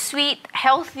amazing, sweet,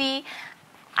 healthy,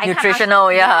 nutritional,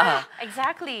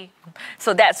 exactly.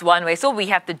 So that's one way. So we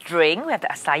have the drink, we have the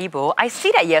acai bowl. I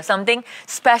see that you have something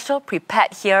special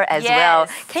prepared here as well.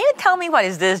 Can you tell me what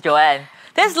is this, Joanne?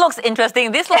 This looks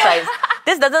interesting. This looks like,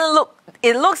 this doesn't look,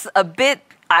 it looks a bit,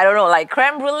 I don't know, like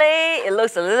creme brulee. It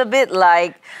looks a little bit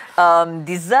like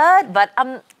dessert, but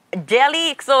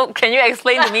jelly. So can you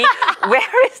explain to me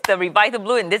where is the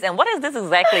RevitaBLU in this and what is this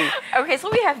exactly? Okay,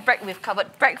 so we've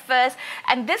covered breakfast,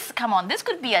 and this, come on, this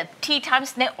could be a tea time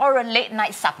snack or a late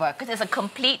night supper, because it's a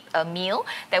complete meal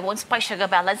that won't spike sugar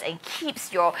balance and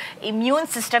keeps your immune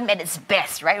system at its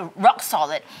best, right? Rock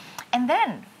solid. And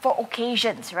then for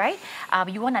occasions, right?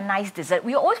 You want a nice dessert.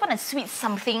 We always want a sweet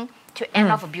something to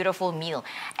end off a beautiful meal.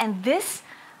 And this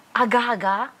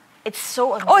agar-agar, it's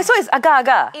so amazing. Oh, so it's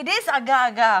agar-agar? It is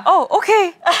agar-agar. Oh,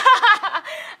 okay.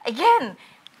 Again,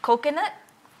 coconut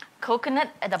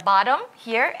at the bottom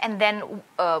here, and then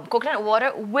coconut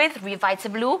water with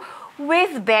RevitaBLU,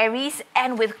 with berries,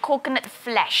 and with coconut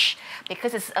flesh,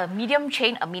 because it's a medium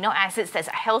chain amino acids that's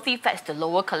healthy fats to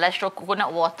lower cholesterol.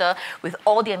 Coconut water with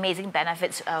all the amazing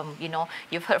benefits. You know,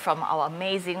 you've heard from our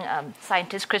amazing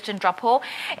scientist Christian Drapo,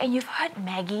 and you've heard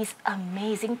Maggie's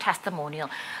amazing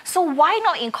testimonial. So why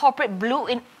not incorporate blue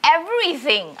in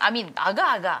everything? I mean,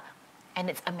 agar-agar, and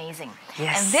it's amazing.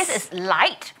 Yes. And this is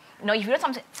light. You know, if you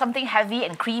want something heavy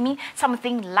and creamy,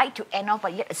 something light to end off,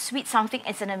 but yet a sweet something,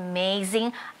 it's an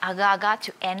amazing agar-agar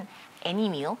to end any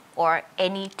meal or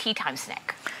any tea time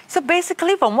snack. So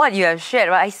basically, from what you have shared,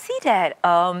 right, I see that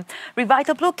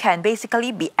RevitaBLU can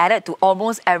basically be added to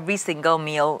almost every single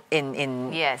meal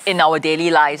in our daily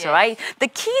lives, right? The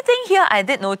key thing here I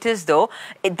did notice though,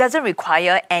 it doesn't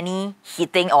require any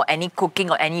heating or any cooking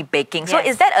or any baking. So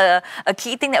is that a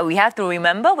key thing that we have to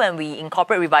remember when we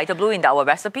incorporate RevitaBLU into our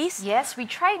recipes? Yes, we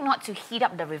try not to heat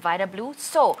up the RevitaBLU.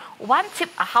 So one tip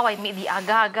how I made the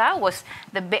agar-agar was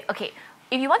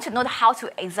if you want to know how to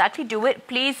exactly do it,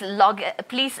 please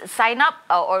sign up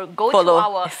or go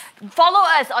Follow. to follow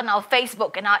us on our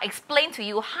Facebook, and I'll explain to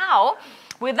you how,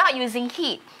 without using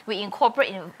heat, we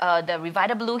incorporate the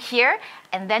RevitaBLU here,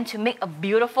 and then to make a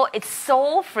beautiful, it's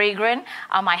so fragrant.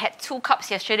 I had 2 cups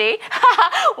yesterday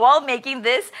while making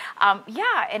this.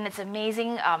 Yeah, and it's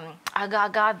amazing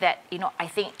agar-agar that, you know, I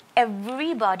think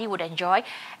everybody would enjoy.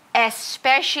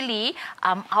 Especially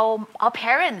our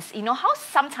parents, you know how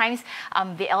sometimes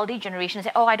the elderly generation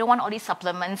say, oh, I don't want all these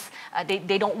supplements,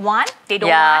 they don't want,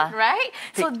 right?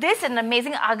 So this is an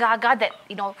amazing agar-agar that,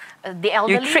 you know, the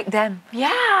elderly... You trick them.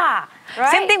 Yeah, right?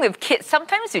 Same thing with kids.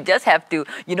 Sometimes you just have to,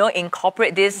 you know,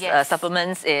 incorporate these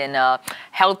supplements in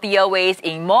healthier ways,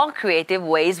 in more creative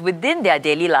ways within their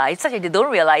daily lives, such that they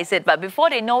don't realize it. But before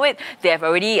they know it, they have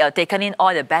already taken in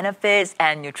all the benefits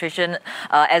and nutrition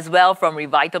as well from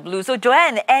RevitaBLU. So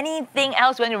Joanne, anything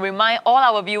else you want to remind all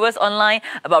our viewers online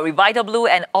about RevitaBLU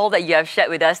and all that you have shared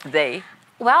with us today?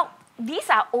 Well, these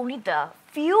are only the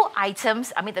few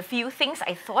items, the few things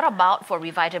I thought about for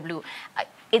RevitaBLU.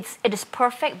 It is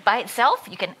perfect by itself.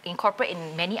 You can incorporate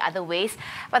in many other ways.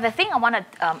 But the thing I want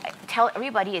to tell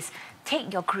everybody is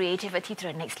take your creativity to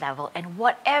the next level. And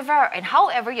whatever and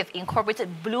however you've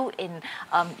incorporated blue in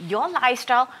your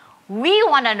lifestyle, we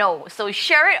want to know. So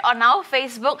share it on our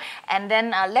Facebook, and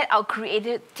then let our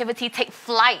creativity take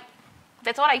flight.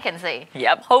 That's what I can say.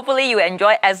 Yep. Hopefully you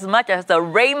enjoy as much as the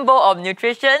rainbow of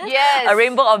nutrition, a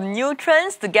rainbow of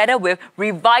nutrients, together with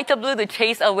RevitaBLU to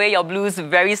chase away your blues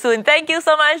very soon. Thank you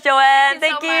so much, Joanne.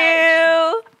 Thank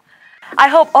you. I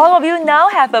hope all of you now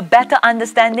have a better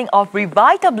understanding of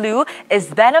RevitaBLU, its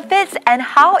benefits, and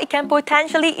how it can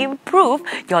potentially improve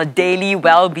your daily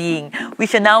well-being. We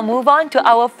shall now move on to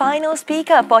our final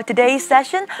speaker for today's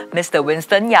session, Mr.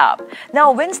 Winston Yap.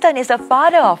 Now, Winston is a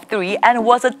father of 3 and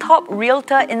was a top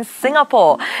realtor in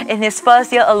Singapore. In his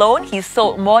first year alone, he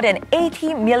sold more than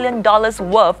 $80 million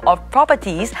worth of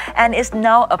properties and is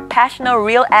now a passionate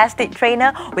real estate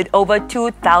trainer with over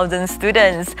 2,000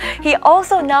 students. He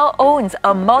also now owns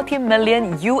a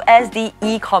multi-million USD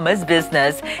e-commerce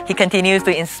business. He continues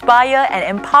to inspire and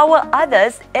empower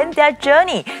others in their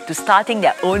journey to starting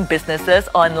their own businesses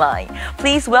online.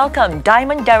 Please welcome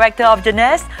Diamond Director of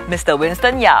Jeunesse, Mr.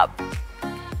 Winston Yap.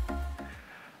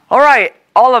 All right,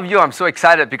 all of you, I'm so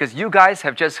excited because you guys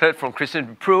have just heard from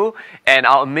Christian Prue and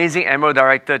our amazing Emerald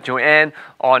Director, Joanne,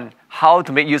 on how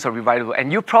to make use of RevitaBLU.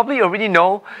 And you probably already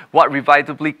know what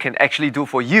RevitaBLU can actually do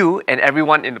for you and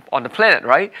everyone on the planet,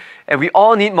 right? And we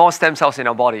all need more stem cells in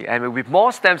our body. And with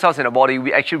more stem cells in our body,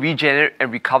 we actually regenerate and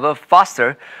recover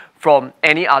faster from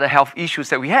any other health issues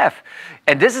that we have.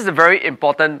 And this is a very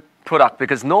important product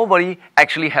because nobody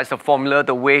actually has the formula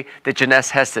the way that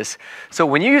Jeunesse has this. So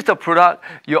when you use the product,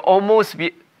 you're almost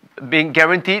being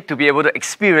guaranteed to be able to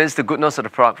experience the goodness of the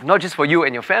product, not just for you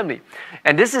and your family.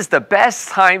 And this is the best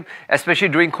time, especially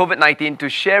during COVID-19, to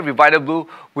share RevitaBLU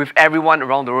with everyone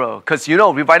around the world. Because you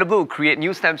know, RevitaBLU will create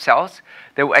new stem cells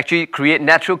that will actually create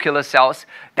natural killer cells.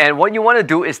 And what you want to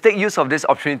do is take use of this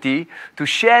opportunity to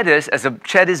share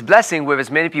this blessing with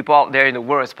as many people out there in the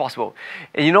world as possible.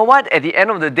 And you know what? At the end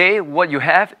of the day, what you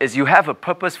have is you have a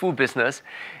purposeful business.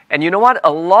 And you know what?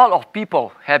 A lot of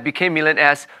people have become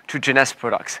millionaires through Jeunesse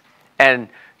products. And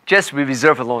just with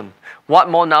Reserve alone. What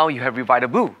more now? You have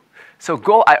RevitaBLU. So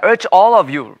I urge all of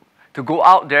you to go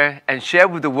out there and share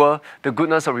with the world the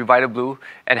goodness of RevitaBLU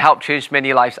and help change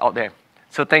many lives out there.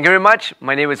 So thank you very much.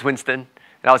 My name is Winston,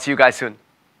 and I'll see you guys soon.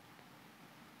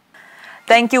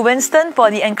 Thank you, Winston, for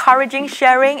the encouraging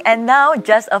sharing. And now,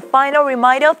 just a final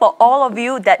reminder for all of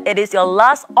you that it is your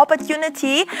last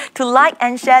opportunity to like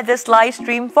and share this live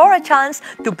stream for a chance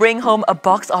to bring home a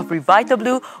box of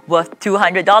RevitaBLU worth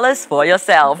 $200 for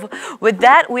yourself. With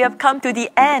that, we have come to the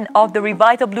end of the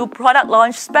RevitaBLU product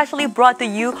launch specially brought to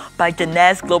you by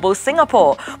Jeunesse Global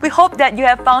Singapore. We hope that you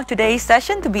have found today's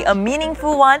session to be a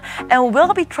meaningful one and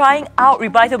will be trying out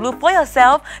RevitaBLU for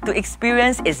yourself to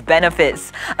experience its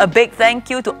benefits. A big thank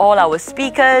you to all our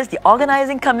speakers, the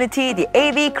organizing committee, the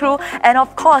AV crew, and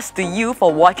of course to you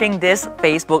for watching this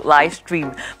Facebook live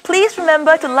stream. Please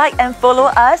remember to like and follow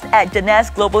us at Jeunesse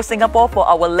Global Singapore for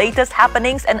our latest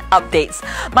happenings and updates.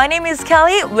 My name is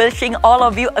Kelly, wishing all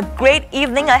of you a great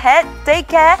evening ahead. Take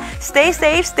care, stay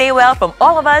safe, stay well from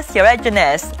all of us here at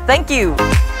Jeunesse. Thank you.